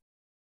later.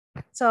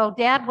 So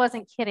Dad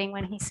wasn't kidding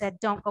when he said,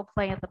 don't go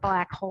play at the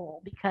black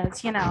hole,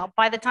 because, you know,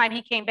 by the time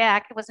he came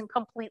back, it was a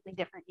completely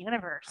different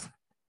universe.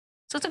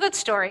 So it's a good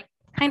story,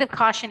 kind of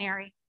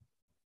cautionary.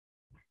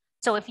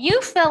 So if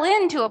you fell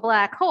into a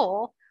black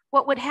hole,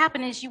 what would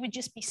happen is you would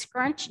just be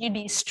you'd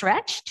be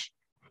stretched,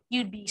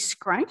 you'd be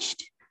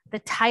scrunched. The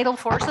tidal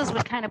forces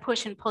would kind of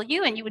push and pull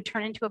you, and you would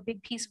turn into a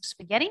big piece of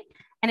spaghetti,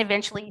 and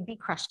eventually you'd be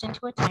crushed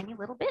into a tiny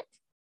little bit.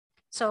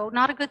 So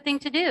not a good thing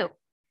to do.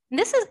 And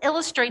this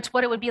illustrates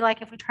what it would be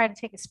like if we tried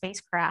to take a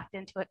spacecraft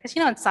into it. Because,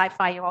 you know, in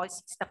sci-fi, you always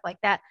see stuff like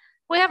that.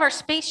 We have our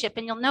spaceship,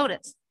 and you'll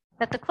notice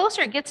that the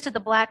closer it gets to the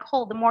black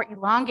hole, the more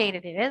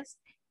elongated it is,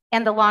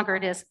 and the longer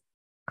it is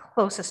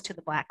closest to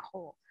the black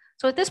hole.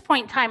 So at this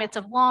point in time, it's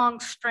a long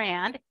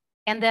strand.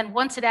 And then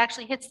once it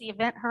actually hits the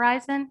event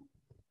horizon,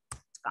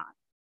 it's gone.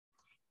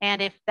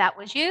 And if that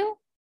was you,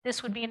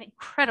 this would be an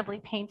incredibly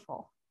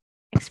painful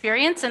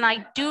experience. And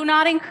I do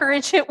not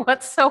encourage it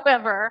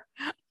whatsoever.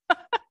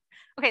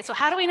 Okay, so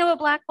how do we know a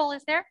black hole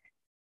is there?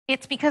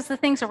 It's because the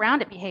things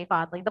around it behave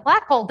oddly. The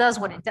black hole does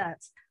what it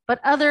does, but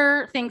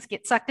other things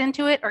get sucked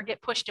into it or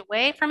get pushed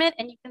away from it.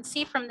 And you can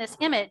see from this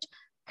image,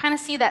 kind of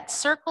see that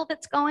circle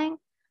that's going.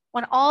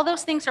 When all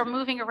those things are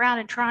moving around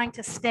and trying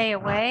to stay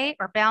away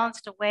or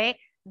balanced away,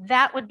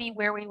 that would be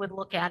where we would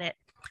look at it.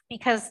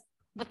 Because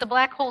with the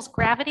black hole's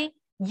gravity,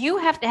 you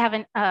have to have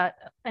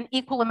an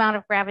equal amount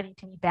of gravity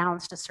to be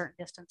balanced a certain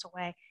distance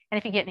away. And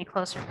if you get any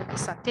closer, you'll be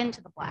sucked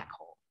into the black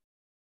hole.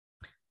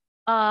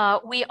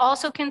 We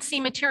also can see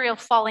material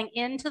falling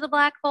into the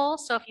black hole.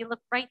 So if you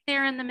look right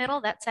there in the middle,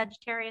 that's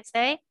Sagittarius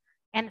A,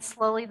 and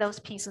slowly those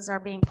pieces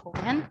are being pulled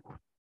in.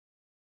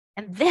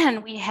 And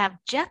then we have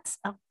jets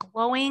of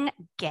glowing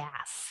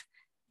gas.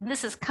 And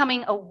this is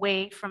coming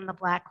away from the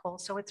black hole.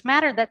 So it's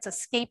matter that's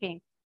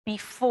escaping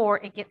before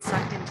it gets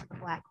sucked into the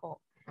black hole.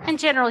 And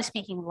generally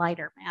speaking,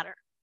 lighter matter.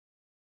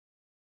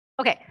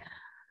 Okay,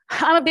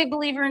 I'm a big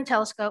believer in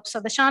telescopes. So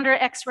the Chandra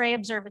X-ray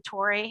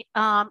Observatory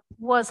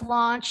was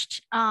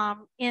launched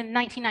in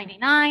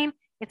 1999.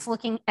 It's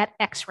looking at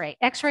X-ray.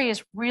 X-ray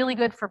is really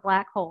good for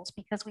black holes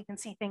because we can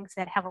see things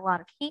that have a lot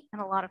of heat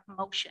and a lot of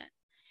motion.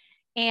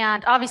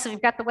 And obviously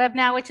we've got the web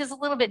now, which is a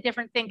little bit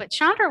different thing, but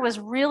Chandra was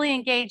really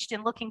engaged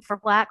in looking for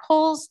black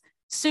holes,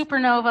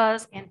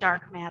 supernovas, and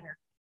dark matter.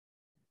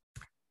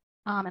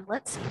 And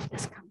let's see if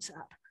this comes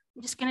up.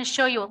 I'm just going to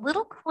show you a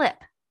little clip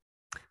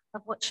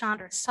of what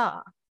Chandra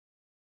saw.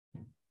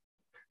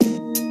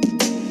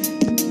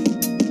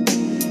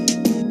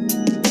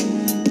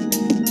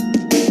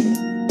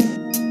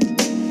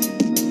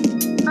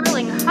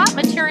 Hurling hot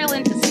material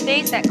into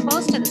space at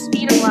close to the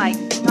speed of light.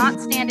 Do not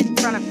stand in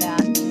front of that.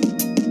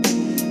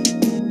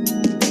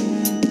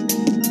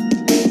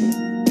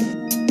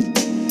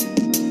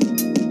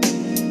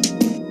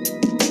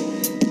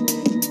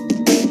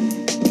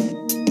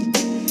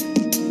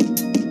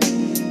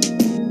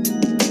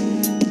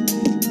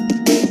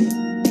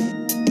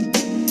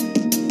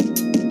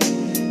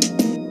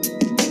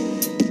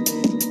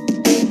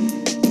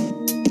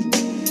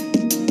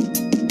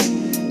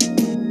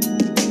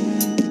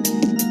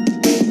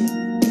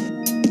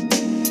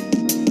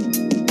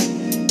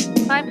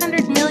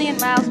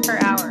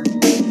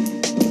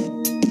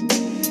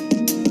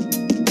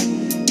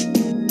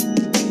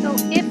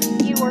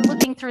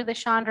 through the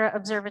Chandra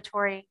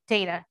Observatory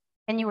data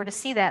and you were to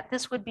see that,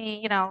 this would be,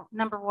 you know,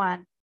 number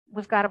one,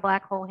 we've got a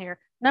black hole here.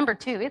 Number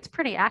two, it's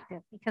pretty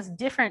active because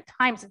different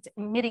times it's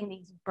emitting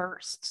these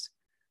bursts.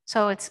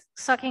 So it's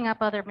sucking up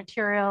other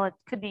material. It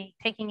could be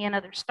taking in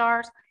other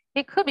stars.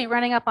 It could be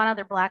running up on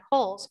other black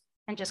holes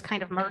and just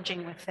kind of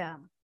merging with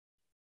them.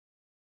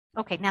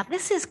 Okay, now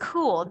this is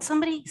cool.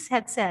 Somebody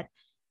had said,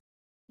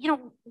 you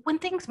know, when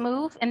things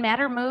move and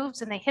matter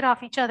moves and they hit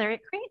off each other,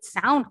 it creates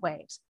sound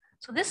waves.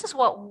 So this is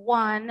what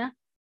one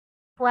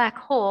black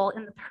hole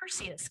in the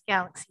Perseus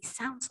galaxy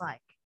sounds like.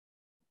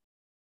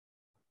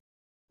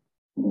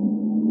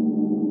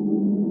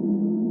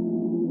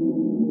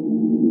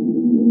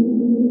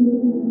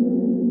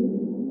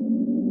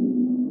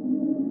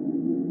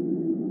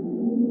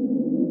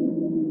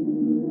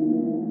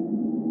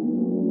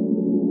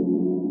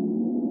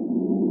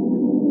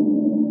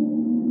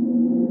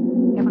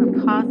 I'm going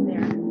to pause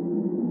there.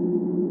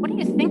 What do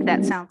you think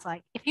that sounds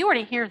like? If you were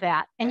to hear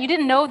that and you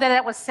didn't know that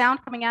that was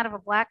sound coming out of a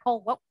black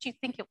hole, what would you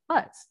think it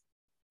was?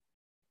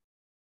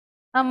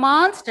 A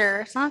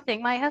monster or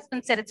something. My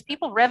husband said it's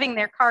people revving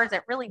their cars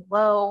at really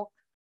low.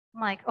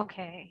 I'm like,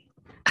 okay,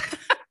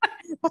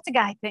 that's a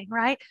guy thing,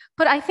 right?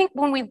 But I think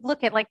when we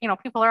look at, like, you know,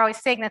 people are always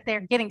saying that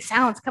they're getting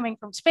sounds coming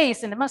from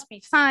space and it must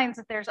be signs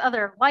that there's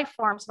other life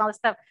forms and all this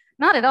stuff.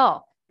 Not at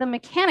all. The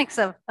mechanics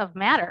of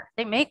matter,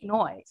 they make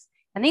noise.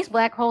 And these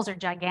black holes are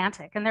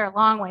gigantic and they're a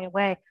long way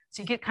away.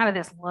 So you get kind of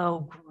this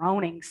low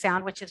groaning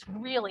sound, which is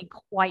really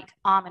quite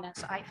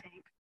ominous, I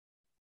think.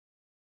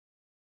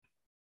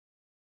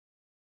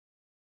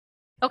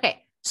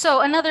 Okay,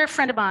 so another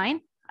friend of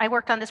mine, I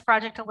worked on this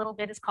project a little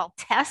bit, is called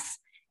TESS.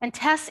 And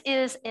TESS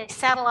is a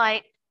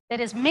satellite that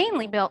is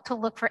mainly built to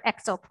look for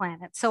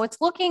exoplanets. So it's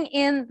looking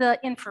in the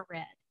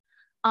infrared,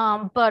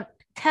 but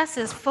TESS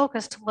is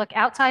focused to look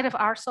outside of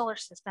our solar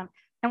system.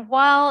 And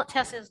while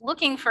TESS is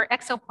looking for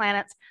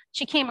exoplanets,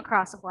 she came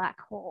across a black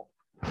hole.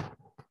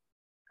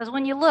 Because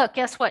when you look,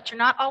 guess what? You're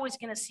not always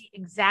going to see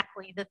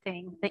exactly the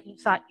thing that you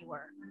thought you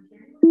were.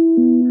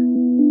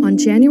 On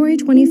January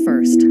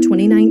 21st,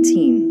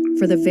 2019,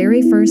 for the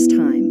very first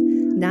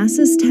time,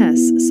 NASA's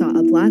TESS saw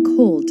a black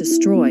hole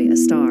destroy a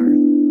star.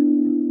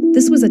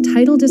 This was a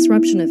tidal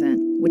disruption event,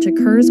 which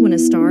occurs when a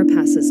star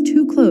passes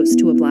too close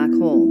to a black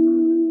hole.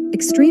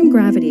 Extreme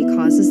gravity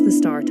causes the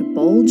star to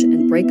bulge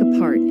and break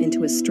apart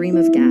into a stream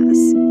of gas.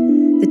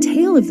 The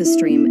tail of the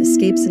stream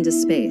escapes into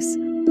space,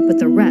 but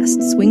the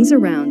rest swings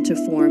around to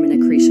form an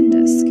accretion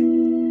disk.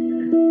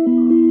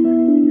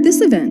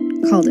 This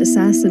event, called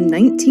Assassin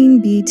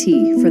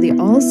 19BT for the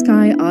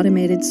All-Sky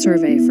Automated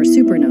Survey for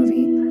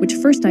Supernovae, which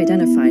first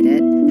identified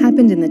it,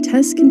 happened in the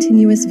TESS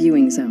Continuous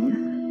Viewing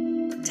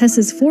Zone.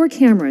 TESS's 4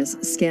 cameras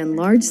scan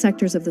large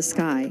sectors of the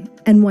sky,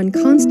 and one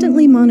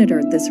constantly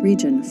monitored this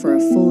region for a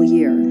full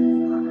year.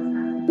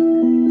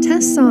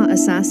 TESS saw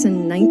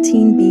Assassin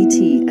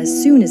 19BT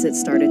as soon as it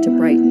started to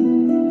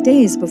brighten,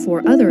 days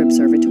before other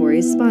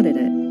observatories spotted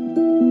it.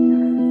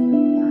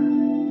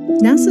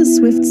 NASA's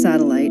SWIFT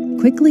satellite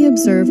quickly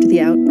observed the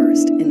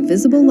outburst in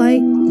visible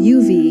light,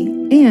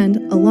 UV, and,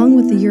 along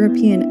with the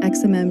European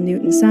XMM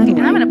Newton satellite,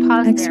 and I'm going to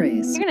pause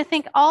X-rays. There. You're going to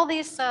think all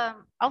these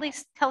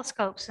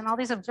telescopes and all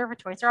these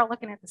observatories, they're all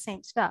looking at the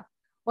same stuff.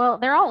 Well,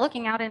 they're all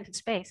looking out into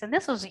space, and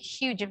this was a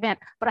huge event.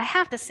 But I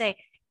have to say,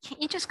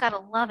 you just got to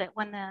love it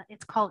when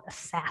it's called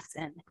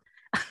Assassin.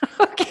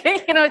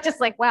 Okay, you know, it's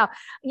just like, wow.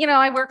 You know,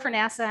 I work for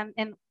NASA,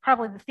 and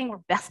probably the thing we're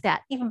best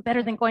at, even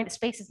better than going to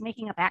space, is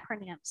making up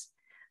acronyms.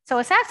 So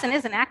Assassin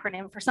is an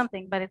acronym for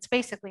something, but it's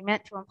basically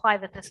meant to imply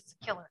that this is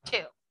a killer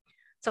too.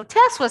 So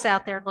TESS was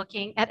out there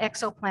looking at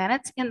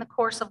exoplanets in the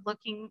course of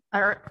looking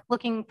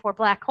for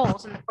black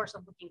holes in the course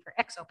of looking for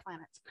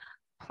exoplanets,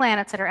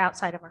 planets that are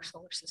outside of our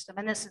solar system.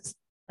 And this is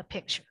a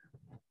picture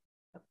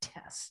of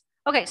TESS.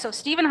 Okay, so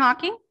Stephen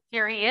Hawking,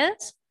 here he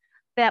is,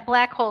 that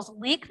black holes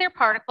leak their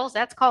particles.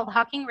 That's called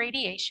Hawking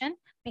radiation,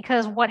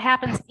 because what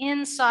happens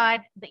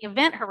inside the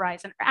event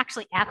horizon, or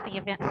actually at the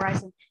event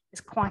horizon, is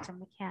quantum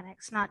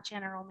mechanics, not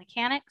general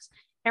mechanics.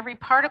 Every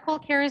particle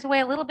carries away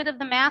a little bit of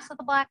the mass of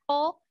the black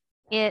hole.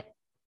 It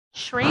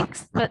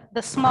shrinks, but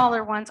the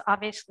smaller ones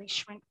obviously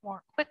shrink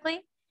more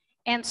quickly.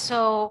 And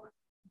so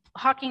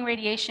Hawking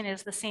radiation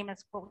is the same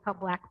as what we call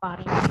black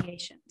body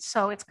radiation.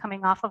 So it's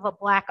coming off of a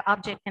black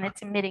object and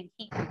it's emitting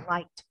heat and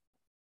light.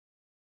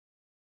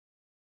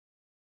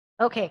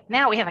 Okay,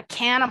 now we have a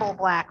cannibal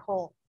black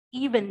hole,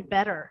 even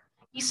better.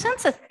 You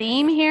sense a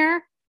theme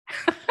here?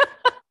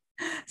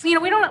 So, you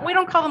know, we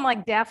don't call them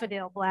like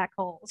daffodil black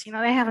holes. You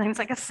know, they have things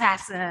like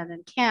assassin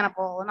and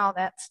cannibal and all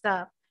that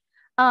stuff.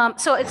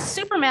 So it's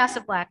a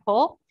supermassive black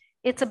hole.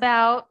 It's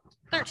about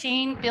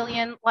 13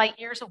 billion light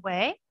years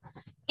away.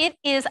 It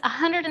is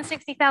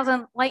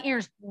 160,000 light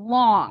years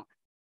long.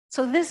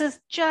 So this is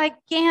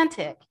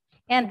gigantic.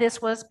 And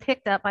this was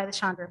picked up by the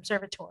Chandra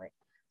Observatory.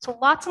 So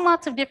lots and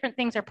lots of different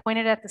things are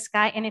pointed at the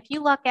sky. And if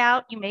you luck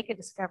out, you make a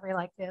discovery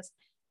like this.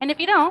 And if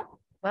you don't,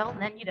 well,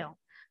 then you don't.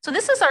 So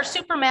this is our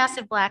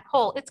supermassive black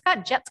hole. It's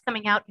got jets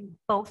coming out in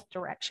both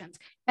directions.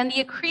 And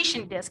the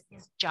accretion disk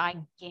is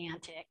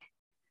gigantic.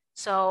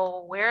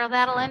 So where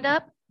that'll end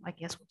up, I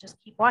guess we'll just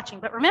keep watching.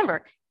 But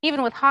remember,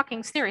 even with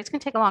Hawking's theory, it's going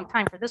to take a long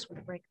time for this one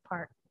to break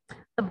apart.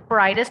 The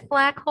brightest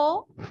black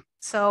hole,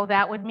 so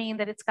that would mean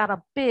that it's got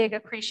a big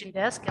accretion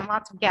disk and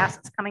lots of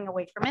gases coming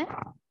away from it.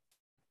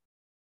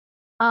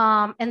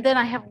 And then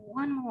I have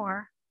one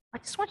more. I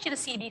just want you to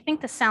see, do you think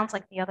this sounds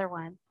like the other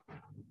one?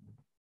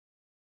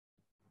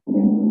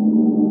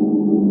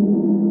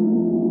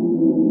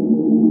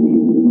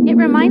 It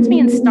reminds me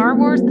in Star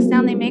Wars, the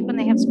sound they make when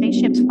they have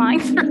spaceships flying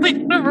through the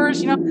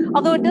universe, you know,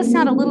 although it does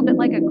sound a little bit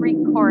like a Greek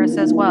chorus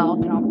as well,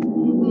 you know.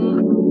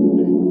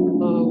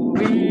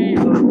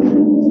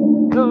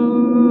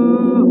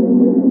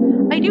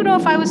 I do know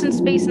if I was in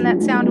space and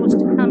that sound was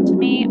to come to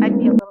me, I'd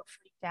be a little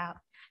freaked out.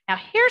 Now,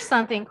 here's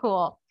something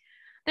cool.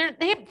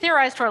 They've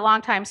theorized for a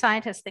long time,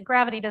 scientists, that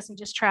gravity doesn't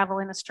just travel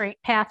in a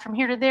straight path from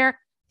here to there,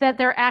 that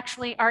there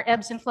actually are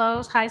ebbs and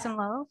flows, highs and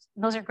lows.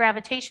 And those are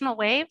gravitational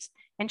waves.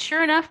 And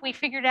sure enough, we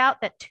figured out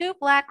that two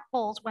black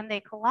holes, when they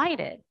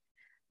collided,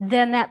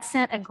 then that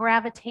sent a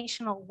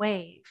gravitational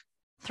wave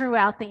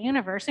throughout the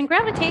universe. And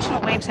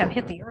gravitational waves have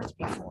hit the Earth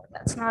before.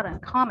 That's not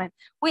uncommon.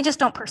 We just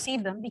don't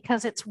perceive them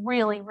because it's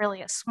really,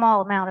 really a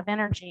small amount of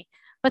energy.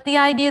 But the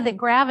idea that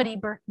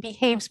gravity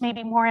behaves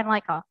maybe more in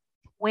like a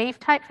wave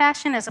type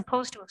fashion as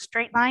opposed to a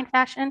straight line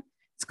fashion,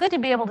 it's good to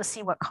be able to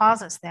see what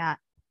causes that.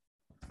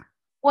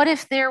 What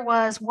if there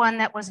was one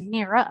that was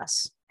near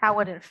us? How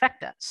would it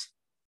affect us?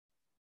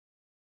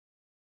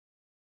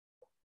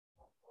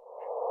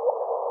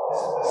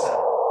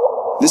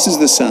 This is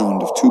the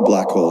sound of two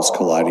black holes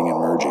colliding and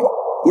merging.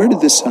 Where did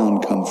this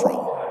sound come from?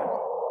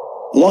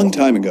 A long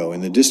time ago,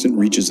 in the distant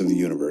reaches of the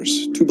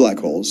universe, two black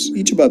holes,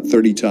 each about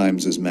 30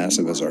 times as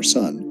massive as our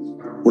sun,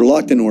 were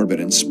locked in orbit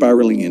and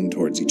spiraling in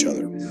towards each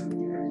other.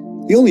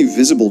 The only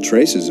visible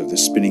traces of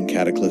this spinning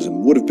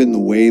cataclysm would have been the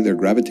way their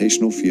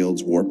gravitational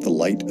fields warped the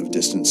light of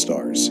distant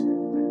stars.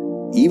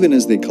 Even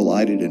as they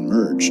collided and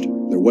merged,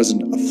 there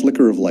wasn't a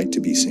flicker of light to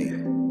be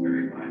seen.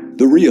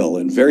 The real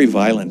and very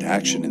violent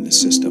action in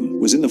this system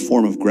was in the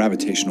form of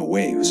gravitational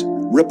waves,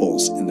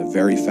 ripples in the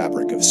very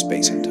fabric of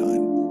space and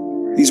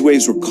time. These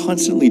waves were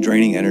constantly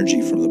draining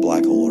energy from the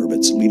black hole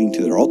orbits, leading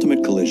to their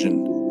ultimate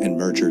collision and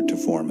merger to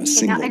form a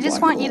single black hole. I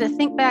just want you to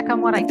think back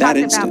on what I talked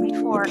about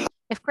before.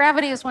 If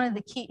gravity is one of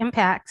the key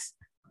impacts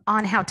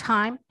on how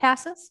time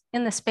passes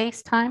in the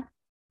space-time,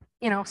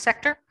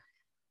 sector,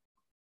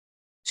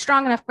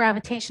 strong enough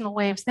gravitational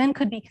waves then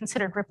could be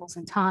considered ripples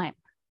in time.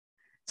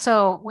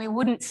 So we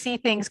wouldn't see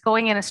things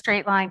going in a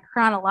straight line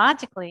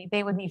chronologically.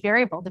 They would be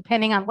variable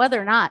depending on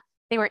whether or not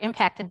they were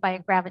impacted by a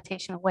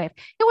gravitational wave.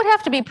 It would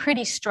have to be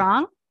pretty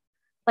strong,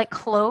 like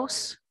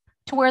close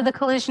to where the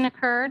collision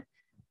occurred,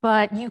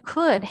 but you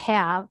could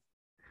have,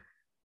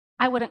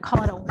 I wouldn't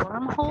call it a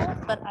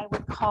wormhole, but I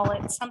would call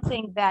it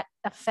something that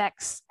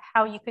affects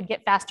how you could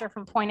get faster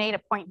from point A to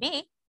point B.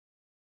 Let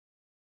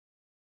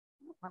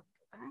me go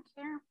back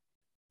here.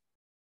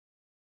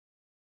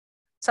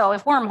 So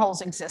if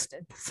wormholes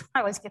existed, I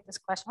always get this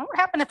question, what would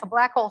happen if a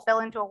black hole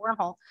fell into a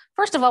wormhole?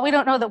 First of all, we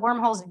don't know that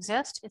wormholes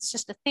exist. It's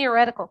just a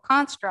theoretical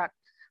construct,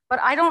 but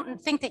I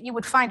don't think that you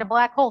would find a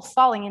black hole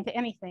falling into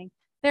anything.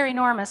 They're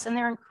enormous and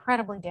they're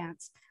incredibly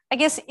dense. I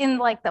guess in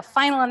like the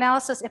final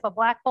analysis, if a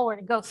black hole were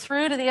to go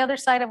through to the other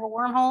side of a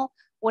wormhole,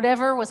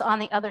 whatever was on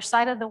the other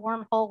side of the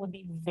wormhole would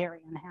be very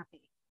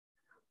unhappy.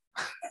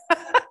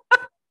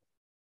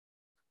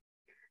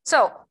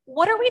 So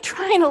what are we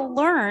trying to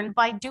learn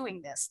by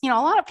doing this? A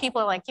lot of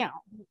people are like,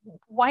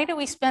 why do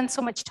we spend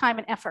so much time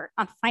and effort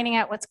on finding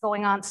out what's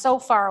going on so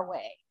far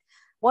away?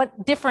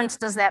 What difference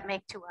does that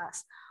make to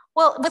us?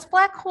 Well, with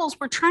black holes,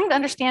 we're trying to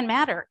understand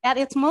matter at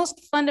its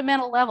most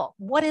fundamental level.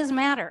 What is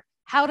matter?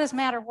 How does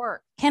matter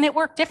work? Can it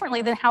work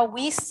differently than how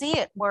we see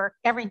it work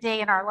every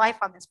day in our life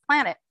on this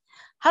planet?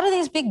 How do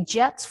these big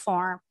jets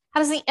form? How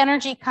does the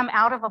energy come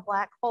out of a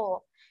black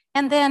hole?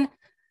 And then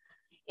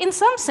in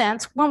some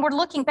sense, when we're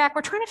looking back,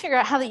 we're trying to figure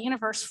out how the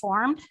universe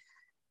formed.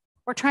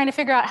 We're trying to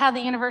figure out how the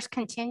universe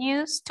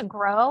continues to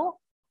grow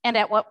and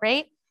at what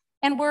rate.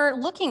 And we're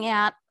looking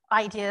at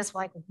ideas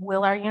like,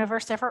 will our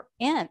universe ever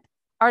end?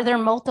 Are there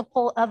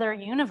multiple other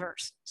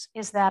universes?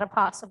 Is that a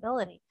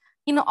possibility?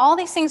 All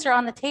these things are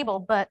on the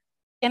table,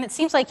 and it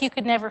seems like you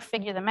could never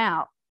figure them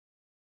out.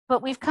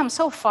 But we've come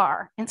so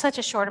far in such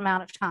a short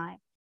amount of time.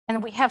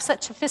 And we have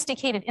such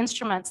sophisticated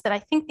instruments that I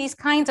think these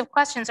kinds of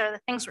questions are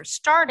the things we're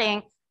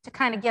starting to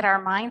kind of get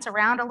our minds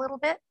around a little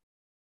bit.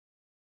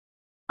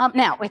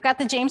 Now, we've got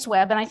the James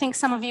Webb, and I think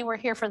some of you were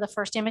here for the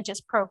first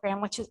images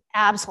program, which is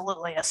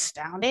absolutely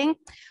astounding.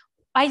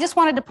 I just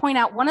wanted to point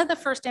out one of the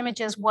first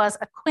images was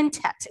a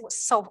quintet. It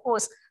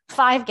was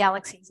 5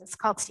 galaxies. It's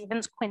called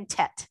Stephan's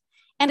Quintet.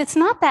 And it's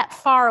not that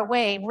far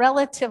away,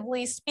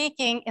 relatively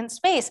speaking, in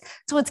space.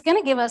 So it's going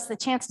to give us the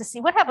chance to see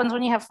what happens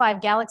when you have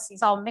 5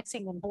 galaxies all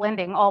mixing and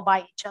blending all by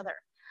each other.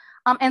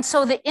 And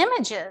so the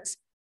images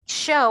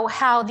show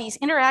how these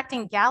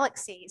interacting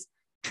galaxies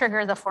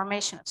trigger the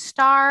formation of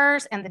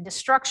stars and the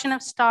destruction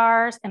of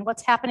stars and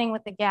what's happening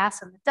with the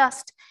gas and the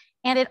dust.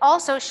 And it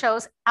also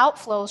shows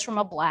outflows from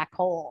a black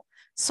hole.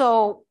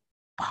 So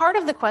part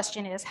of the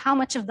question is how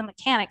much of the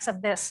mechanics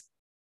of this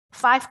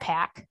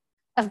 5-pack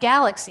of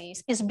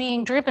galaxies is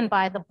being driven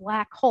by the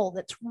black hole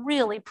that's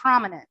really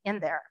prominent in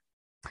there.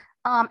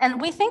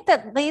 And we think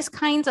that these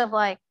kinds of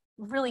like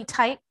really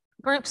tight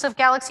groups of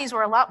galaxies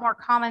were a lot more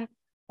common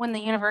when the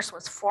universe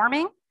was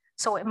forming.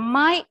 So it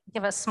might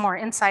give us some more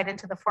insight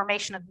into the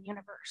formation of the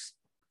universe.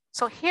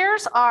 So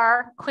here's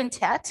our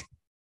quintet.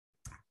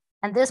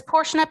 And this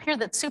portion up here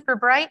that's super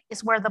bright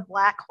is where the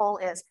black hole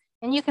is.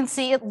 And you can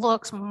see it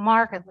looks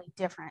markedly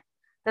different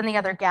than the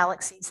other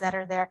galaxies that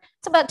are there.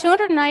 It's about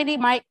 290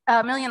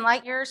 million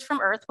light years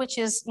from Earth, which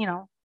is, you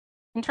know,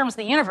 in terms of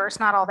the universe,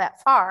 not all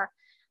that far.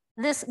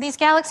 These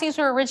galaxies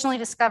were originally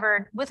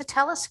discovered with a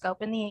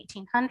telescope in the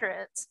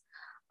 1800s.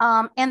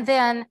 And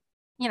then,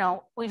 you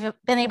know, we've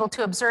been able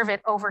to observe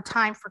it over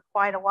time for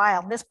quite a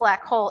while. This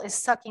black hole is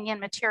sucking in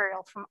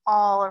material from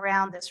all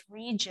around this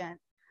region.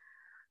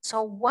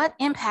 So what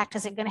impact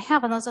is it going to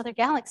have on those other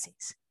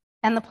galaxies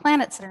and the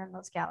planets that are in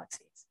those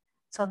galaxies?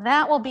 So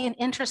that will be an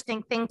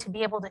interesting thing to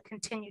be able to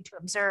continue to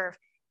observe.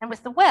 And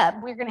with the Webb,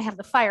 we're going to have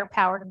the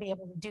firepower to be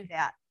able to do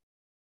that.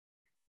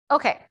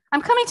 Okay,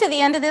 I'm coming to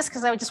the end of this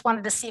because I just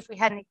wanted to see if we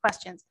had any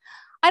questions.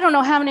 I don't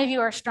know how many of you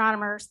are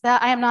astronomers.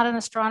 I am not an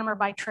astronomer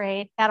by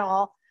trade at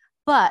all,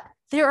 but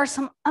there are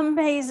some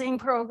amazing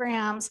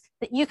programs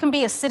that you can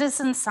be a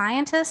citizen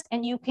scientist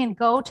and you can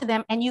go to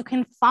them and you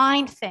can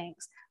find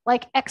things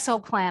like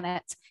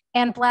exoplanets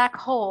and black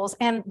holes.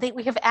 And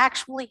we have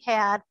actually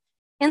had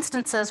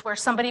instances where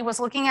somebody was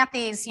looking at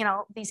these, you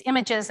know, these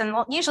images, and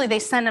usually they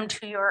send them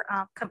to your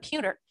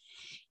computer.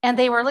 And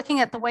they were looking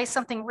at the way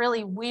something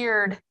really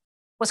weird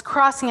was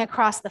crossing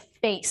across the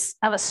face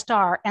of a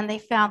star, and they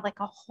found like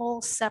a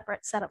whole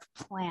separate set of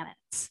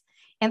planets.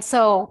 And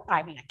so,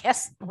 I mean, I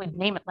guess we'd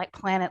name it like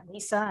Planet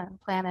Lisa and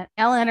Planet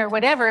Ellen or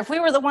whatever. If we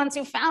were the ones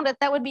who found it,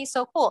 that would be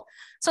so cool.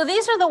 So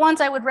these are the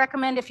ones I would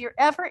recommend if you're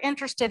ever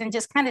interested in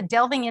just kind of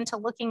delving into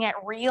looking at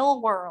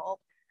real world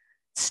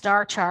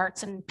star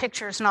charts and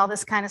pictures and all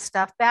this kind of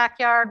stuff.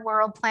 Backyard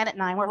World, Planet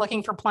 9, we're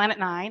looking for Planet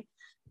 9.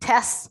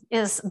 TESS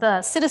is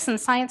the citizen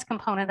science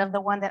component of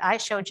the one that I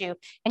showed you.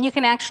 And you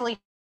can actually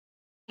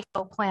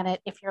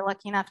planet if you're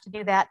lucky enough to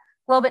do that.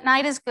 Globe at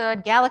Night is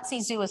good. Galaxy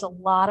Zoo is a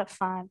lot of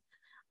fun.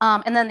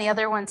 And then the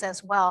other ones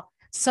as well.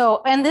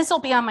 So, and this will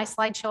be on my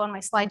slideshow, and my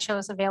slideshow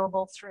is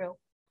available through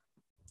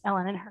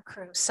Ellen and her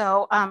crew.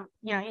 So,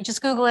 you know, you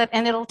just Google it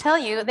and it'll tell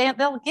you,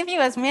 they'll give you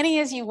as many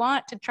as you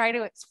want to try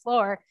to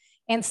explore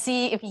and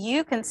see if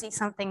you can see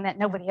something that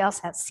nobody else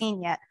has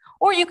seen yet,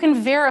 or you can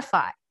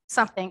verify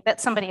something that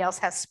somebody else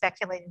has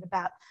speculated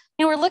about.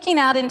 You know, we're looking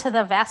out into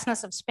the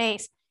vastness of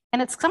space,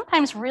 and it's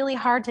sometimes really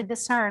hard to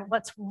discern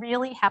what's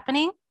really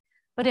happening.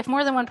 But if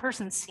more than one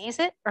person sees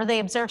it, or they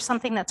observe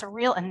something that's a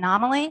real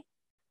anomaly,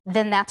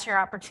 then that's your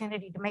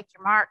opportunity to make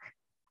your mark.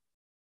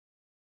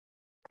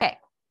 Okay,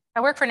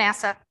 I work for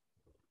NASA.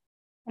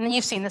 And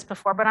you've seen this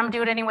before, but I'm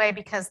doing it anyway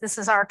because this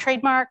is our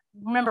trademark.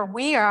 Remember,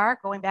 we are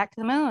going back to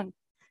the moon.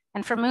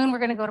 And from moon, we're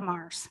going to go to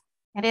Mars.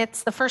 And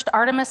it's the first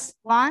Artemis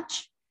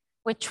launch,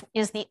 which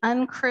is the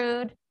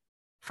uncrewed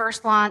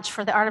first launch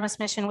for the Artemis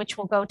mission, which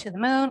will go to the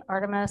moon.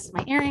 Artemis,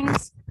 my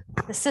earrings,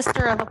 the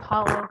sister of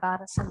Apollo,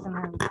 goddess of the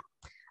moon.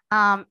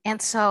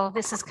 And so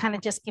this is kind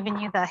of just giving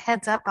you the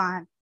heads up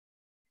on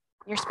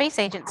your space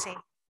agency.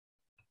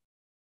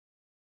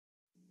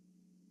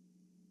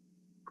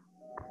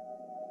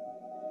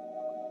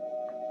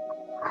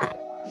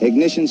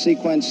 Ignition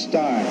sequence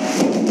start.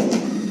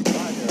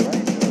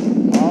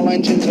 All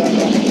engines are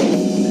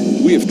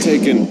running. We have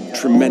taken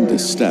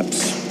tremendous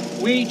steps.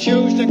 We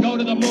choose to go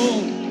to the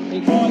moon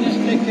before this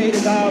decade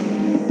is out.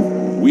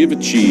 We have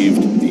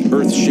achieved the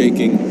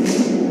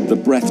earth-shaking, the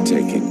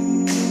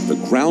breathtaking, the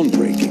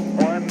groundbreaking,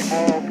 One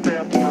small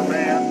step for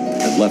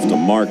man, and left a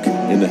mark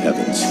in the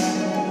heavens.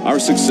 Our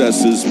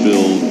successes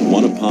build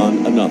one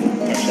upon another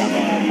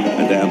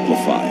and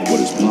amplify what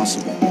is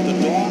possible. The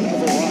dawn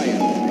of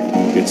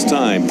Orion. It's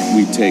time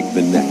we take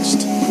the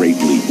next great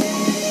leap.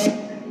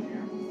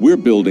 We're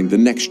building the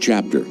next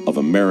chapter of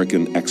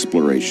American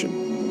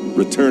exploration,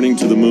 returning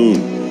to the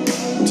moon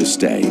to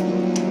stay,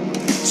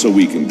 so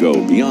we can go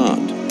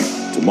beyond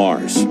to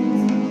Mars,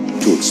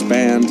 to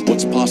expand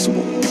what's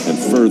possible and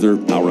further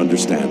our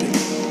understanding.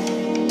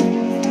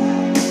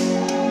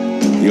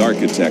 The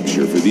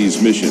architecture for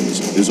these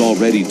missions is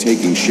already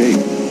taking shape.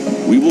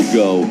 We will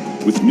go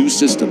with new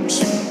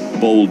systems,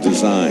 bold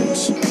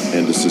designs,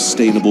 and a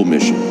sustainable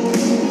mission.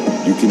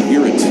 You can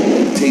hear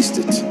it, taste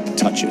it,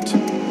 touch it.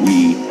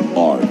 We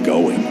are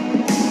going.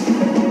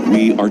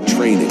 We are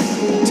training,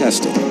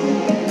 testing,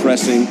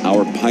 pressing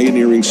our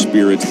pioneering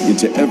spirit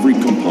into every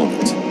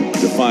component,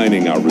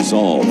 defining our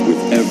resolve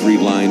with every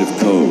line of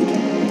code,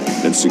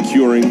 and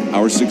securing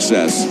our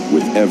success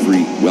with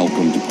every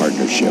welcomed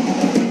partnership.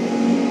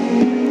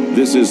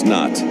 This is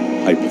not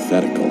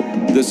hypothetical.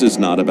 This is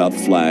not about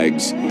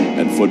flags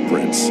and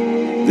footprints.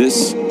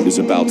 This is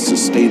about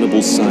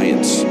sustainable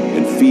science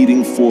and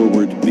feeding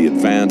forward the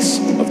advance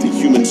of the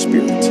human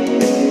spirit.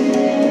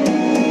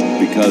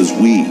 Because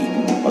we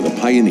are the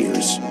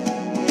pioneers,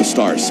 the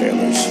star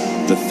sailors,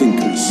 the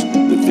thinkers,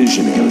 the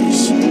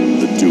visionaries,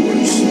 the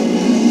doers.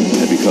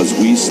 And because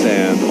we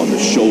stand on the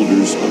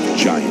shoulders of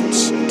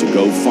giants to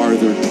go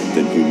farther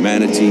than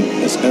humanity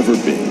has ever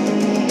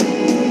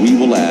been. We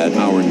will add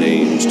our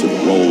names to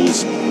the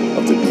rolls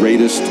of the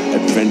greatest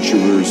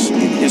adventurers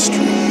in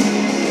history.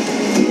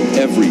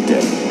 Every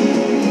day,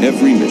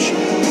 every mission,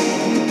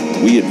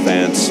 we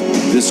advance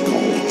this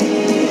calling.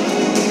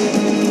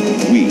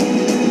 We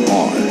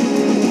are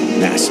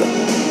NASA.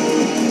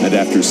 And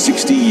after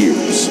 60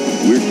 years,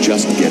 we're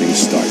just getting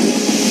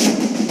started.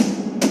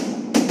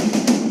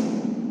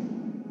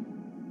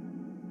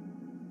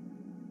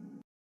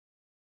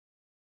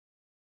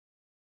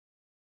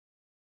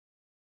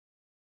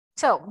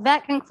 So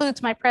that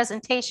concludes my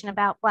presentation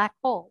about black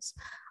holes.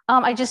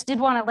 I just did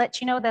want to let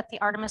you know that the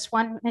Artemis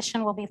 1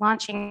 mission will be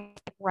launching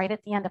right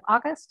at the end of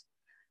August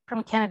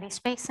from Kennedy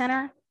Space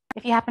Center.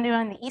 If you happen to be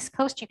on the East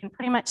Coast, you can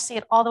pretty much see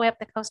it all the way up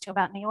the coast to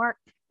about New York.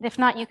 But if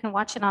not, you can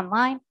watch it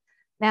online.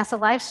 NASA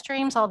live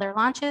streams all their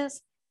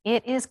launches.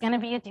 It is going to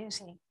be a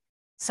doozy.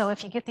 So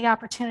if you get the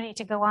opportunity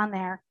to go on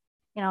there,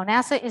 you know,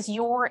 NASA is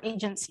your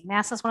agency.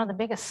 NASA is one of the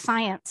biggest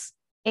science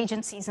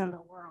agencies in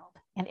the world.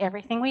 And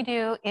everything we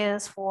do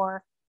is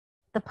for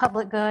the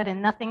public good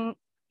and nothing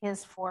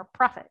is for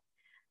profit.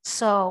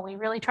 So we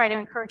really try to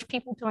encourage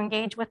people to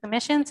engage with the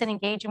missions and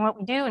engage in what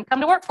we do and come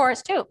to work for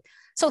us too.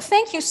 So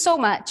thank you so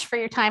much for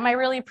your time. I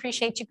really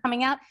appreciate you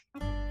coming out.